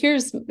possible, but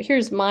here's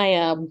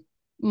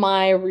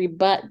my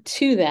rebut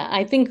to that.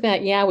 I think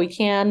that yeah, we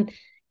can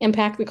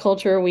impact the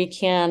culture. We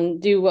can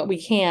do what we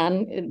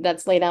can.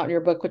 That's laid out in your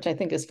book, which I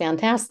think is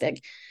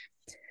fantastic.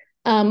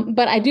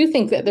 But I do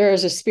think that there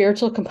is a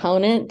spiritual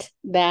component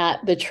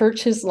that the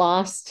church has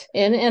lost,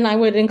 and I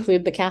would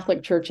include the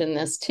Catholic Church in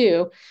this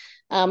too.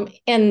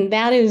 And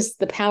that is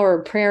the power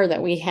of prayer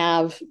that we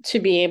have to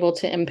be able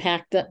to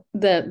impact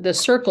the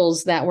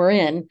circles that we're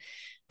in.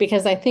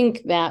 Because I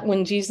think that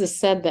when Jesus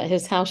said that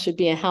his house should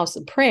be a house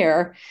of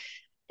prayer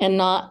and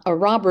not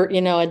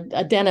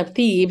a den of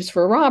thieves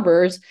for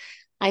robbers,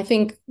 I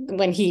think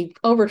when he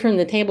overturned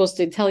the tables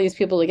to tell these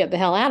people to get the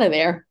hell out of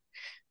there,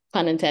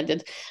 pun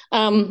intended,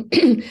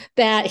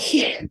 that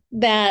he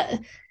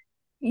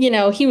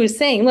was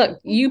saying, look,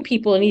 you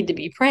people need to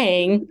be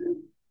praying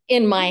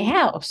in my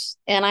house.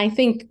 And I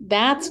think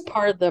that's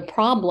part of the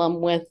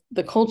problem with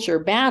the culture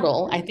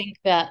battle. I think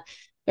that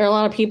there are a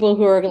lot of people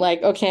who are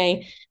like,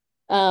 okay,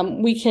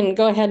 we can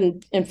go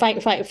ahead and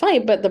fight,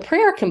 but the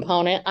prayer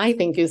component, I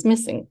think, is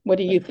missing. What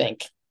do you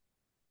think?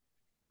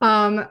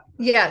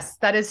 Yes,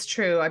 that is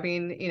true. I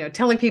mean,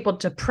 telling people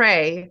to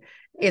pray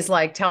is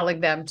like telling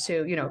them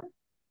to,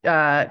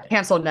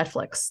 cancel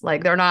Netflix.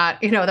 Like they're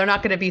not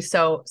going to be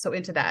so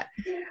into that.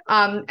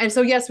 And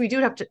so yes, we do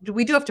have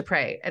to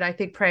pray. And I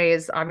think pray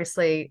is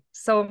obviously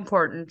so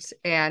important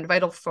and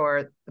vital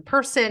for the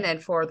person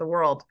and for the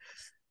world.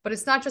 But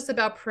it's not just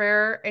about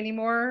prayer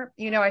anymore.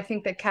 I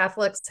think that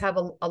Catholics have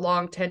a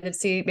long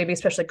tendency, maybe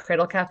especially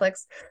cradle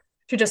Catholics,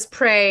 to just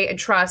pray and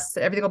trust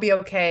that everything will be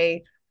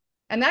okay.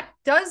 And that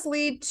does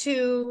lead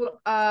to,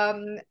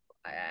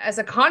 as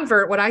a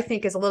convert, what I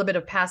think is a little bit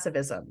of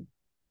passivism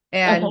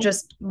and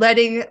just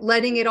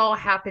letting it all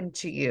happen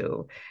to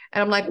you.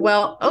 And I'm like,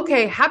 well,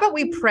 okay, how about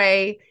we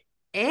pray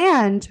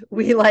and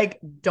we like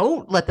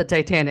don't let the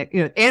Titanic,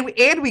 and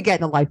we get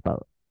in the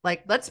lifeboat.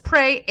 Like, let's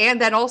pray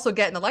and then also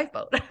get in the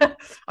lifeboat.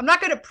 I'm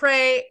not going to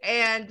pray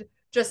and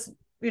just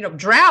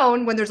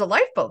drown when there's a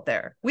lifeboat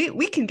there.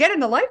 We can get in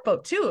the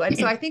lifeboat too. And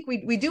so I think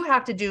we do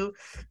have to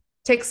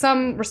take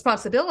some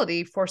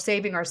responsibility for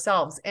saving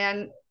ourselves.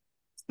 And,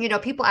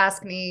 people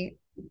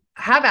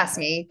have asked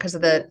me because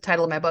of the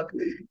title of my book,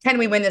 can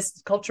we win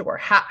this culture war?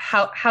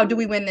 How do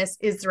we win this?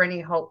 Is there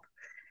any hope?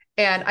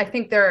 And I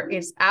think there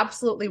is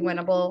absolutely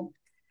winnable.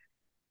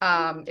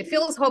 It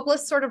feels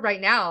hopeless sort of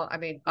right now. I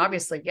mean,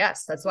 obviously,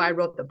 yes, that's why I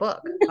wrote the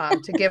book,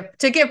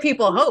 to give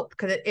people hope,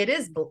 because it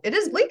is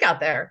bleak out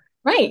there.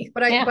 Right.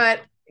 But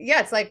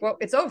it's like, well,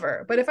 it's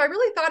over. But if I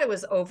really thought it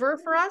was over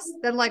for us,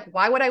 then like,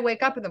 why would I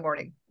wake up in the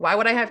morning? Why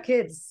would I have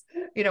kids?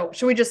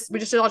 Should we just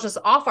all just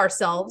off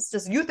ourselves,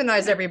 just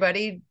euthanize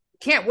everybody?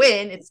 Can't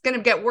win. It's going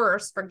to get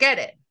worse. Forget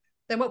it.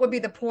 Then what would be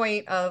the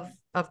point of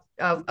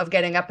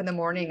getting up in the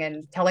morning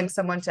and telling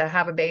someone to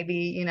have a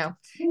baby,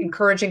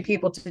 encouraging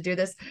people to do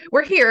this?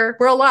 We're here,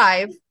 we're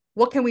alive.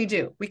 What can we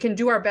do? We can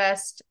do our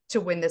best to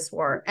win this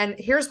war. And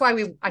here's why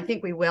I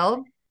think we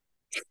will,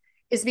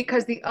 is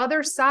because the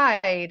other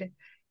side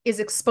is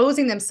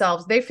exposing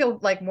themselves. They feel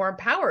like more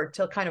empowered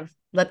to kind of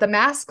let the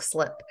mask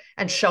slip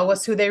and show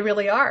us who they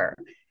really are.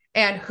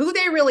 And who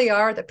they really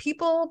are, the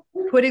people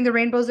putting the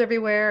rainbows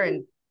everywhere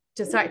and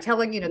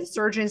telling, the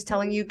surgeons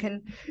telling you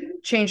can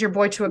change your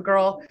boy to a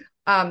girl.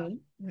 When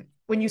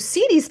you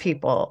see these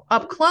people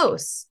up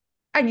close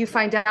and you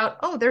find out,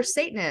 oh, they're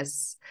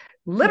Satanists,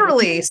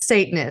 literally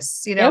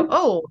Satanists, Yep.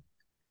 oh,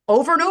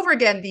 over and over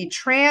again, the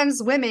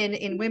trans women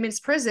in women's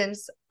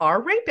prisons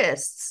are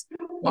rapists,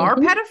 are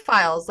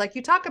pedophiles, like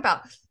you talk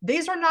about.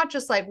 These are not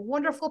just like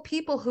wonderful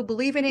people who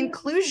believe in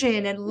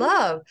inclusion and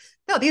love.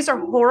 No, these are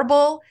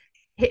horrible.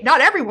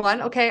 Not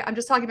everyone. Okay. I'm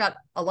just talking about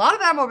a lot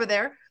of them over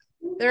there.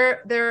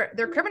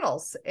 They're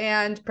criminals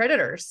and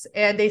predators,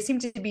 and they seem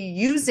to be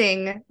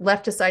using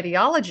leftist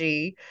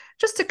ideology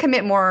just to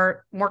commit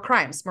more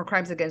crimes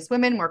against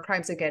women, more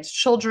crimes against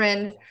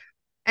children.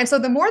 And so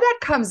the more that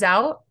comes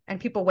out and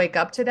people wake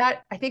up to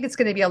that, I think it's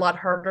going to be a lot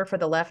harder for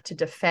the left to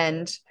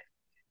defend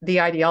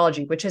the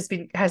ideology, which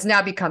has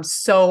now become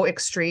so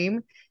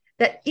extreme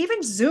that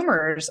even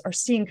Zoomers are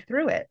seeing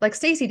through it. Like,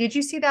 Stacey, did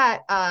you see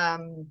that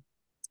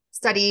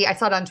study? I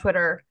saw it on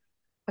Twitter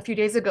a few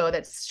days ago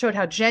that showed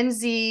how Gen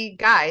Z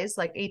guys,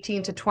 like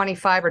 18 to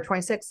 25 or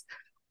 26,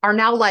 are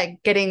now like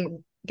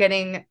getting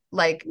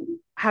like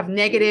have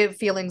negative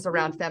feelings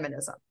around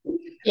feminism.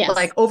 Yes.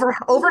 Like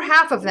over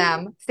half of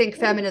them think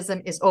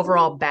feminism is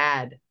overall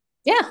bad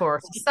for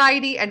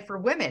society and for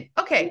women.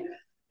 Okay,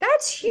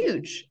 that's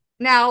huge.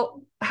 Now,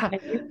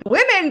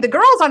 the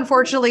girls,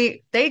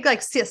 unfortunately, they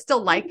like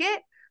still like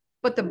it,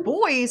 but the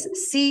boys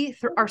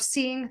are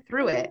seeing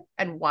through it.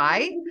 And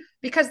why?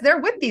 Because they're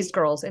with these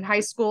girls in high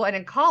school and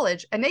in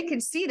college, and they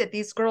can see that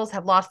these girls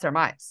have lost their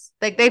minds.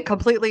 Like they've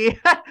completely,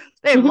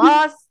 they've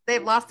lost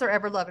their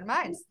ever loving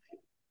minds.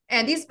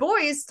 And these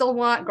boys still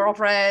want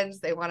girlfriends.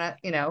 They want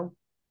to,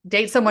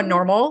 date someone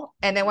normal,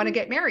 and they want to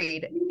get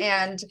married.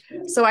 And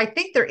so I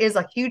think there is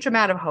a huge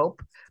amount of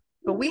hope,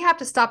 but we have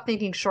to stop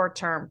thinking short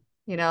term.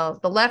 The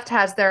left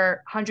has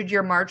their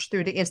 100-year march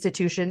through the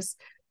institutions,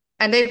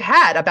 and they've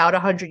had about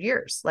 100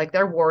 years. Like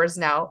their war is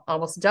now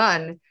almost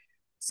done.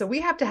 So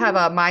we have to have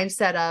a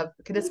mindset of,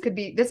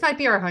 this might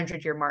be our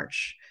 100-year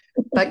march.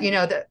 But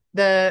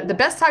the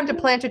best time to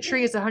plant a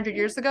tree is 100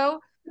 years ago,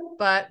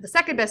 but the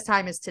second best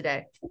time is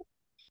today.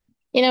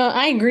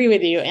 I agree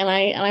with you, and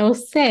I will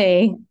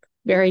say,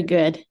 very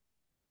good.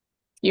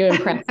 You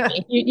impressed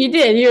me. You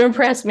did. You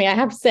impressed me. I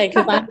have to say,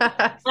 because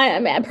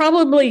I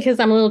probably because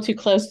I'm a little too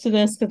close to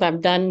this because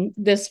I've done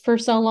this for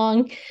so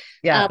long.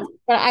 Yeah.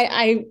 But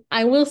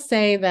I will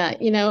say that,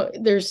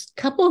 there's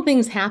a couple of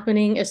things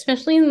happening,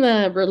 especially in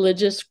the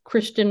religious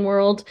Christian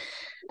world.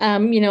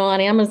 On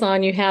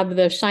Amazon, you have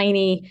the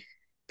Shiny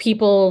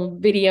People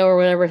video or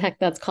whatever the heck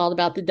that's called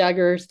about the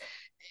Duggars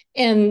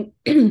and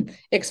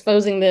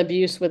exposing the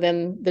abuse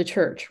within the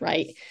church,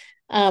 right?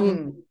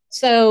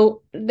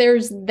 So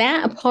there's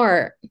that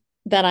part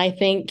that I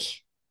think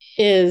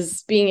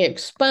is being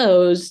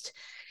exposed,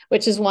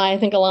 which is why I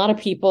think a lot of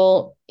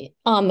people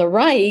on the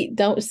right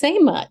don't say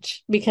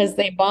much, because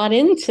they bought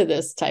into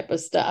this type of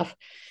stuff.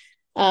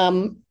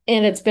 And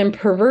it's been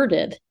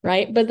perverted,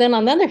 right? But then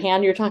on the other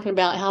hand, you're talking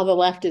about how the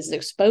left is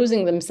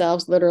exposing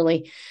themselves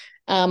literally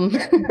more.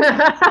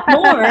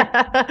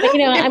 But,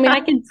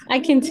 I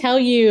can tell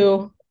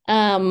you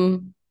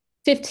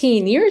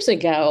 15 years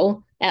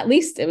ago,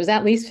 it was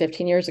at least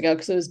 15 years ago,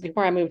 because it was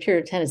before I moved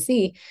here to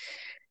Tennessee.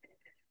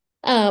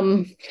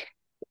 There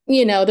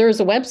was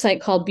a website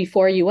called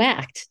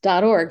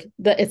beforeyouact.org.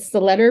 It's the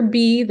letter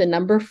B, the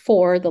number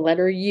 4, the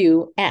letter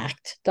U,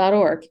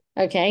 act.org.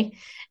 Okay.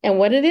 And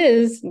what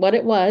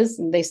it was,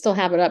 and they still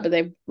have it up, but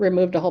they've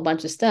removed a whole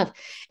bunch of stuff,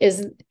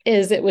 is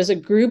it was a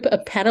group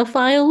of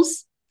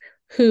pedophiles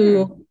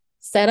who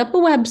set up a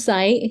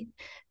website.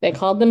 They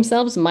called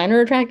themselves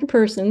minor attracted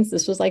persons.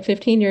 This was like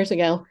 15 years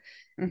ago.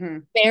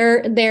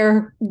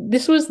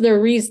 This was their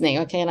reasoning.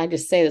 Okay. And I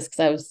just say this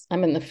because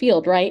I'm in the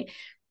field, right?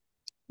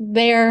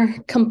 Their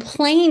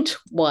complaint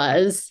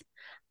was,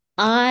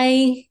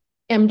 I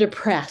am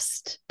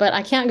depressed, but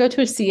I can't go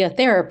to see a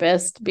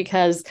therapist,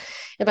 because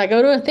if I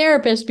go to a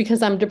therapist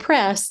because I'm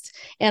depressed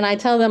and I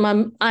tell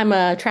them I'm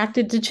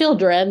attracted to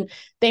children,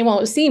 they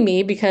won't see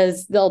me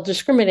because they'll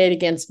discriminate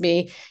against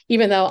me,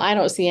 even though I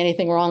don't see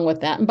anything wrong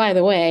with that. And by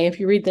the way, if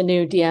you read the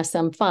new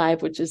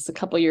DSM-5, which is a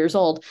couple years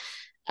old,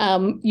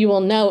 you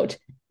will note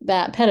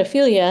that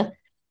pedophilia,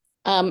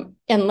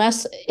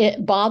 unless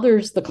it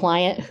bothers the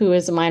client who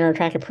is a minor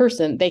attracted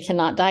person, they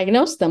cannot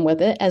diagnose them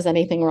with it as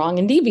anything wrong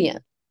and deviant.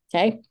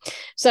 Okay.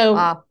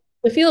 So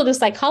the field of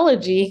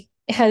psychology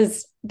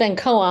has been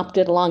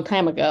co-opted a long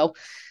time ago,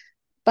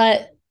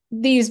 but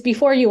these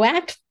before you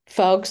act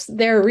folks,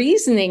 their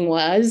reasoning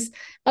was,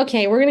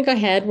 okay, we're going to go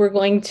ahead. We're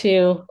going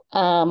to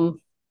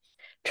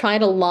try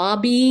to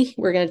lobby.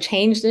 We're going to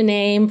change the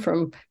name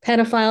from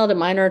pedophile to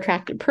minor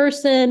attracted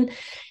person.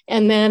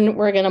 And then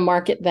we're going to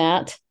market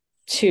that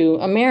to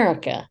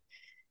America.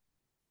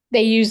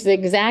 They use the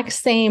exact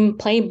same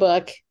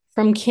playbook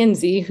from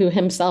Kinsey, who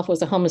himself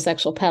was a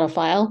homosexual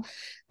pedophile.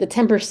 The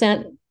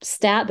 10%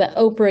 stat that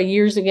Oprah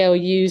years ago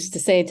used to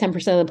say 10%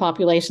 of the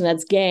population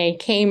that's gay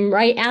came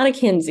right out of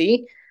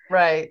Kinsey.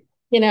 Right.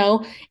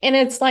 And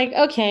it's like,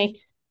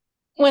 okay,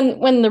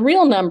 when the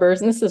real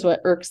numbers, and this is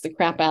what irks the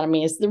crap out of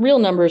me, is the real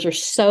numbers are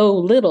so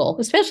little,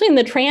 especially in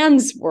the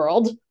trans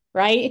world,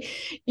 right?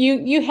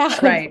 You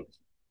have right.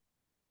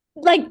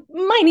 like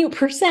minute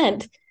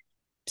percent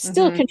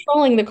still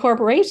controlling the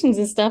corporations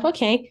and stuff.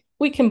 Okay,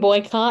 we can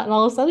boycott and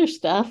all this other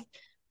stuff,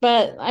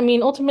 but I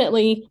mean,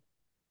 ultimately,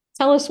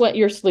 tell us what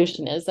your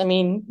solution is. I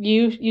mean,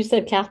 you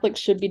said Catholics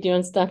should be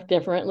doing stuff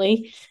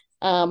differently,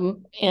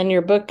 and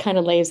your book kind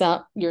of lays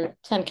out your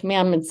 10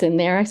 commandments in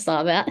there. I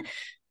saw that.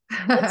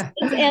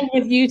 Let's end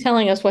with you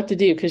telling us what to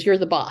do, because you're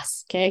the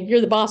boss. Okay,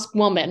 you're the boss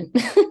woman.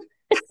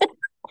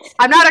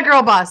 I'm not a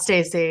girl boss,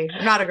 Stacey.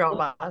 I'm not a girl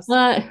boss.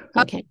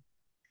 Okay.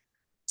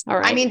 All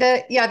right. I mean,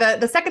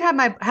 the second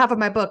half of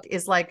my book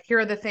is like, here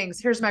are the things,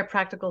 here's my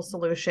practical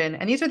solution.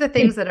 And these are the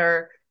things that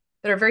are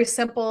very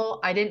simple.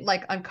 I didn't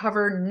like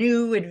uncover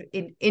new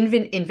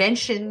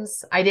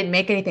inventions. I didn't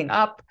make anything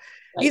up.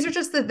 Right. These are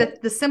just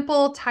the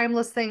simple,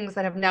 timeless things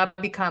that have now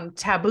become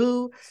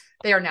taboo.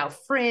 They are now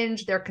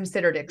fringe. They're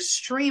considered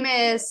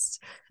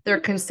extremist.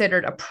 They're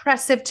considered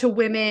oppressive to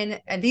women.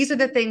 And these are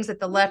the things that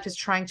the left is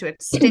trying to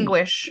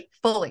extinguish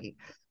fully.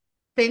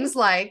 Things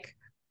like,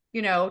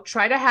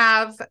 try to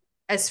have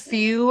as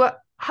few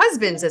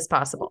husbands as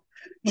possible.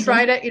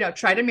 Try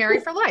to marry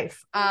for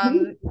life.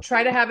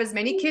 Try to have as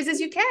many kids as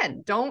you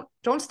can. Don't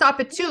stop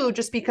at 2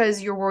 just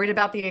because you're worried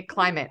about the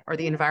climate or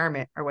the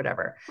environment or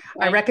whatever.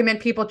 Right. I recommend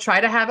people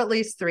try to have at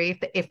least 3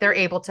 if they're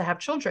able to have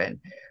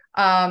children.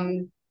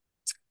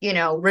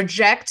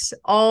 Reject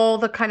all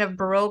the kind of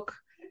Baroque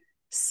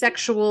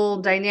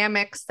sexual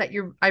dynamics that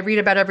I read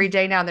about every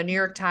day now in the New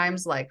York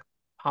Times, like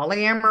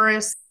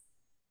polyamorous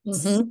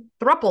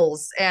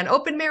thruples and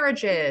open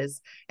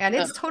marriages, and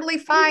it's totally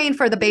fine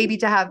for the baby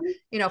to have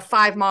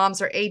 5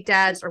 moms or 8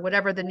 dads or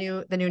whatever the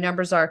new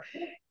numbers are.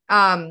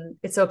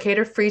 It's okay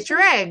to freeze your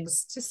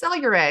eggs, to sell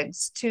your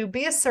eggs, to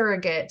be a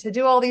surrogate, to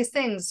do all these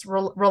things.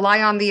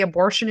 Rely on the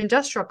abortion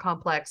industrial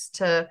complex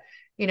to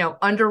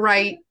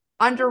underwrite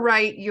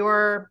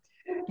your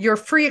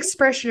free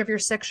expression of your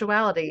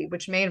sexuality,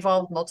 which may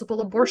involve multiple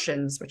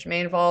abortions, which may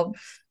involve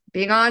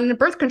being on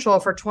birth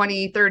control for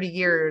 20, 30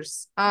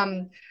 years.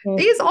 All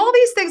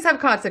these things have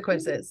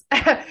consequences.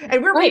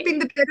 And we're reaping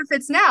the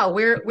benefits now.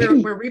 We're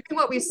reaping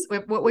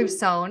what we've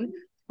sown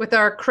with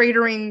our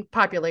cratering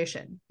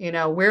population.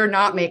 We're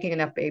not making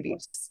enough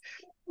babies.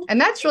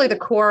 And that's really the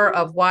core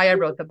of why I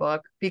wrote the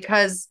book,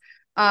 because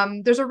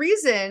there's a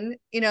reason,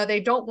 they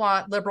don't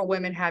want liberal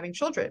women having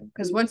children,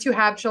 because once you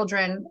have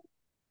children,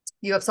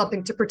 you have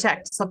something to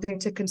protect, something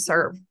to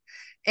conserve.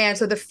 And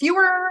so the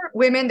fewer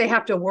women they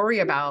have to worry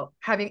about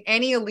having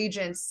any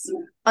allegiance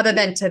other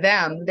than to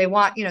them, they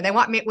want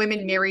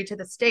women married to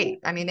the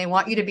state. I mean, they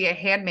want you to be a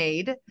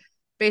handmaid,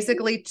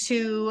 basically,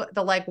 to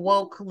the like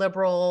woke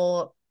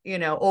liberal,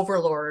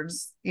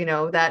 overlords,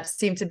 that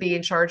seem to be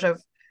in charge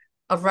of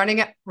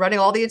running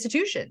all the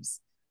institutions.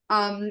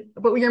 But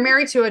when you're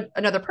married to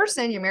another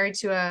person, you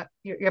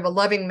have a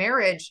loving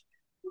marriage,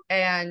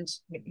 and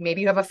maybe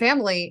you have a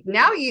family.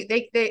 Now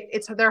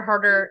you're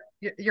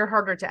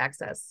harder to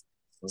access.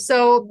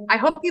 So I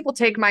hope people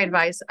take my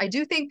advice. I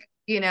do think,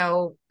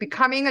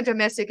 becoming a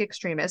domestic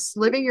extremist,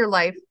 living your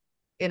life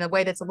in a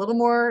way that's a little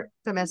more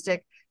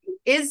domestic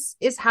is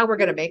how we're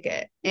going to make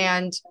it.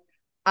 And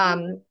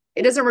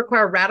it doesn't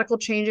require radical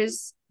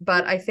changes,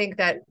 but I think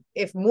that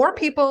if more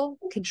people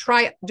can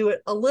do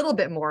it a little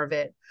bit more of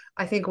it,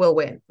 I think we'll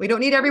win. We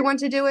don't need everyone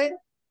to do it.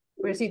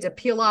 We just need to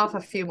peel off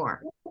a few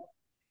more.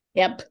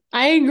 Yep,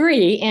 I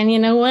agree. And you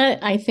know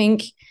what? I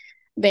think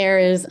there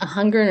is a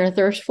hunger and a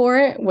thirst for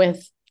it,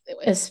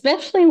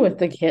 especially with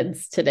the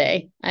kids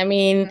today. I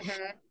mean,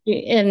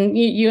 and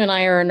you and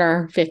I are in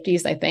our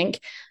 50s, I think.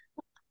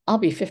 I'll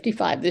be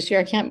 55 this year.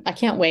 I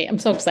can't wait. I'm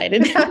so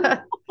excited.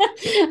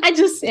 I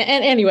just,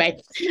 and anyway,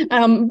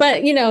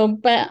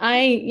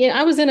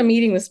 I was in a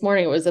meeting this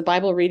morning. It was a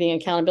Bible reading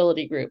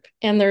accountability group,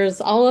 and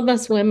there's all of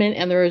us women,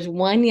 and there was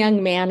one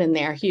young man in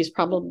there. He's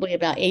probably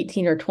about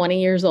 18 or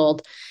 20 years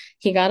old.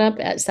 He got up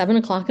at 7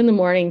 o'clock in the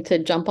morning to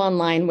jump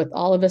online with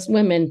all of us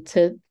women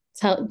to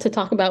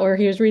talk about where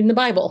he was reading the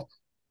Bible.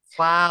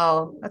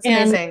 Wow, that's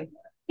And amazing.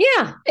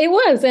 yeah, it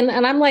was. And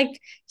I'm like,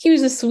 he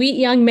was a sweet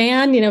young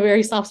man,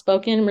 very soft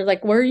spoken. We're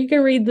like, where are you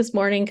going to read this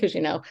morning? Because,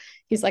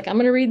 he's like, I'm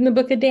going to read in the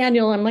book of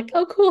Daniel. I'm like,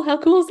 oh, cool. How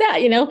cool is that?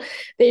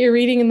 That you're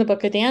reading in the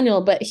book of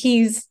Daniel. But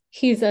he's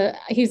a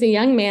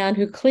young man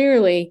who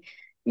clearly,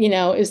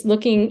 is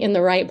looking in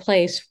the right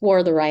place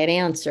for the right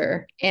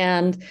answer.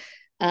 And,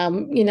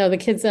 the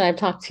kids that I've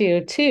talked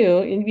to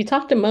too, you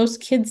talk to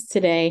most kids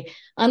today,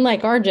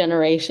 unlike our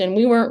generation,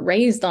 we weren't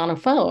raised on a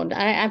phone.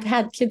 I've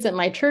had kids at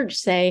my church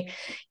say,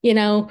 you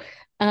don't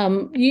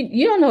know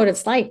what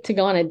it's like to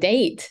go on a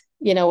date,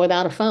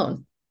 without a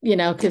phone,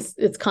 because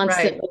it's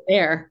constantly Right.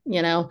 there.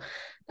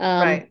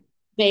 Um, Right.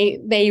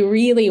 they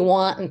really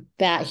want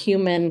that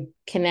human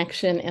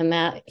connection and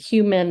that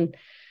human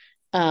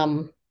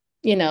touch.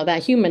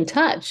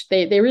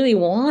 They really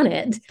want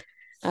it.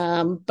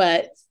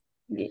 But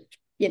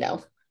you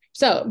know,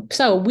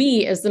 so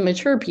we as the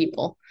mature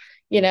people,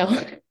 you know,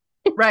 can,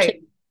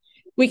 Right.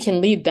 we can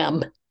lead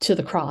them to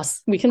the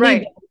cross. We can lead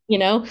Right.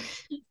 them.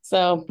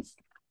 So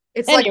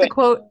It's like anyway,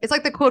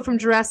 the quote from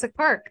Jurassic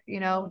Park,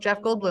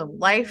 Jeff Goldblum,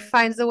 life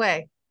finds a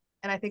way.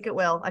 And I think it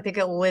will. I think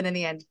it will win in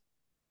the end.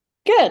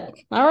 good.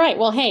 All right.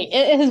 Well, hey,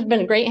 it has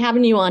been great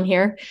having you on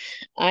here.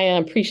 I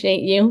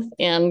appreciate you,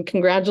 and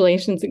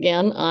congratulations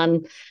again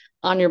on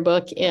your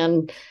book.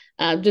 And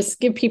just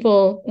give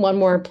people one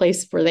more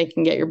place where they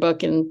can get your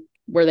book and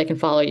where they can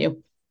follow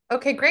you.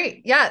 Okay,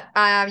 great.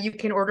 Yeah. You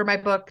can order my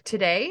book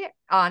today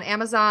on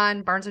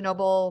Amazon, Barnes and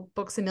Noble,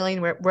 Books a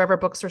Million, wherever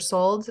books are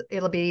sold.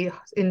 It'll be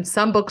in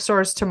some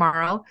bookstores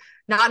tomorrow.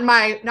 Not in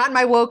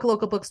my woke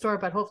local bookstore,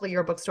 but hopefully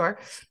your bookstore.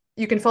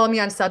 You can follow me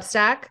on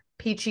Substack,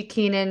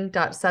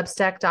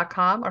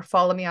 peachykeenan.substack.com, or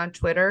follow me on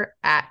Twitter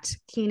at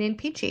Keenan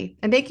Peachy.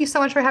 And thank you so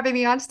much for having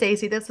me on,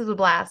 Stacey. This was a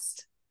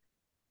blast.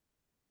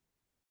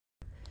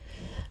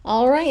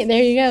 All right,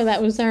 there you go.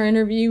 That was our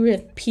interview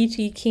with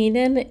Peachy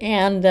Keenan,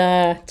 and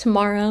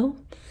tomorrow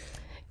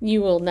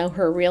you will know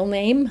her real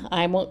name.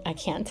 I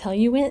can't tell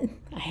you it.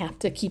 I have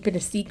to keep it a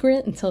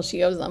secret until she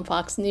goes on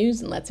Fox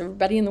News and lets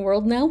everybody in the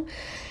world know.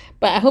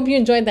 But I hope you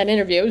enjoyed that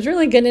interview. It was a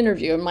really good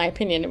interview, in my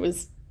opinion. It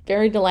was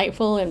very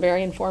delightful and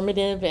very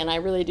informative, and I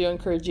really do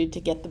encourage you to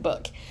get the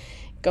book.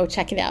 Go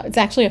check it out. It's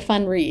actually a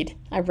fun read.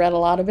 I've read a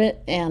lot of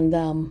it, and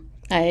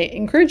I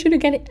encourage you to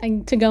get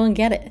it, to go and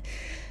get it.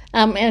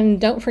 And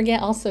don't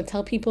forget, also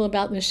tell people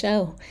about the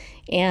show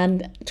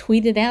and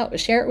tweet it out,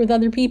 share it with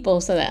other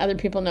people so that other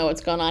people know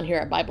what's going on here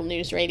at Bible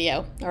News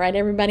Radio. All right,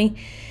 everybody.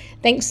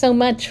 Thanks so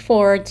much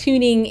for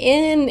tuning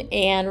in.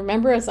 And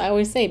remember, as I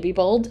always say, be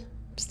bold,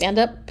 stand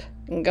up,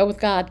 and go with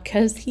God,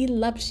 because He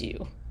loves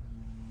you.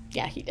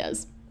 Yeah, He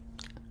does.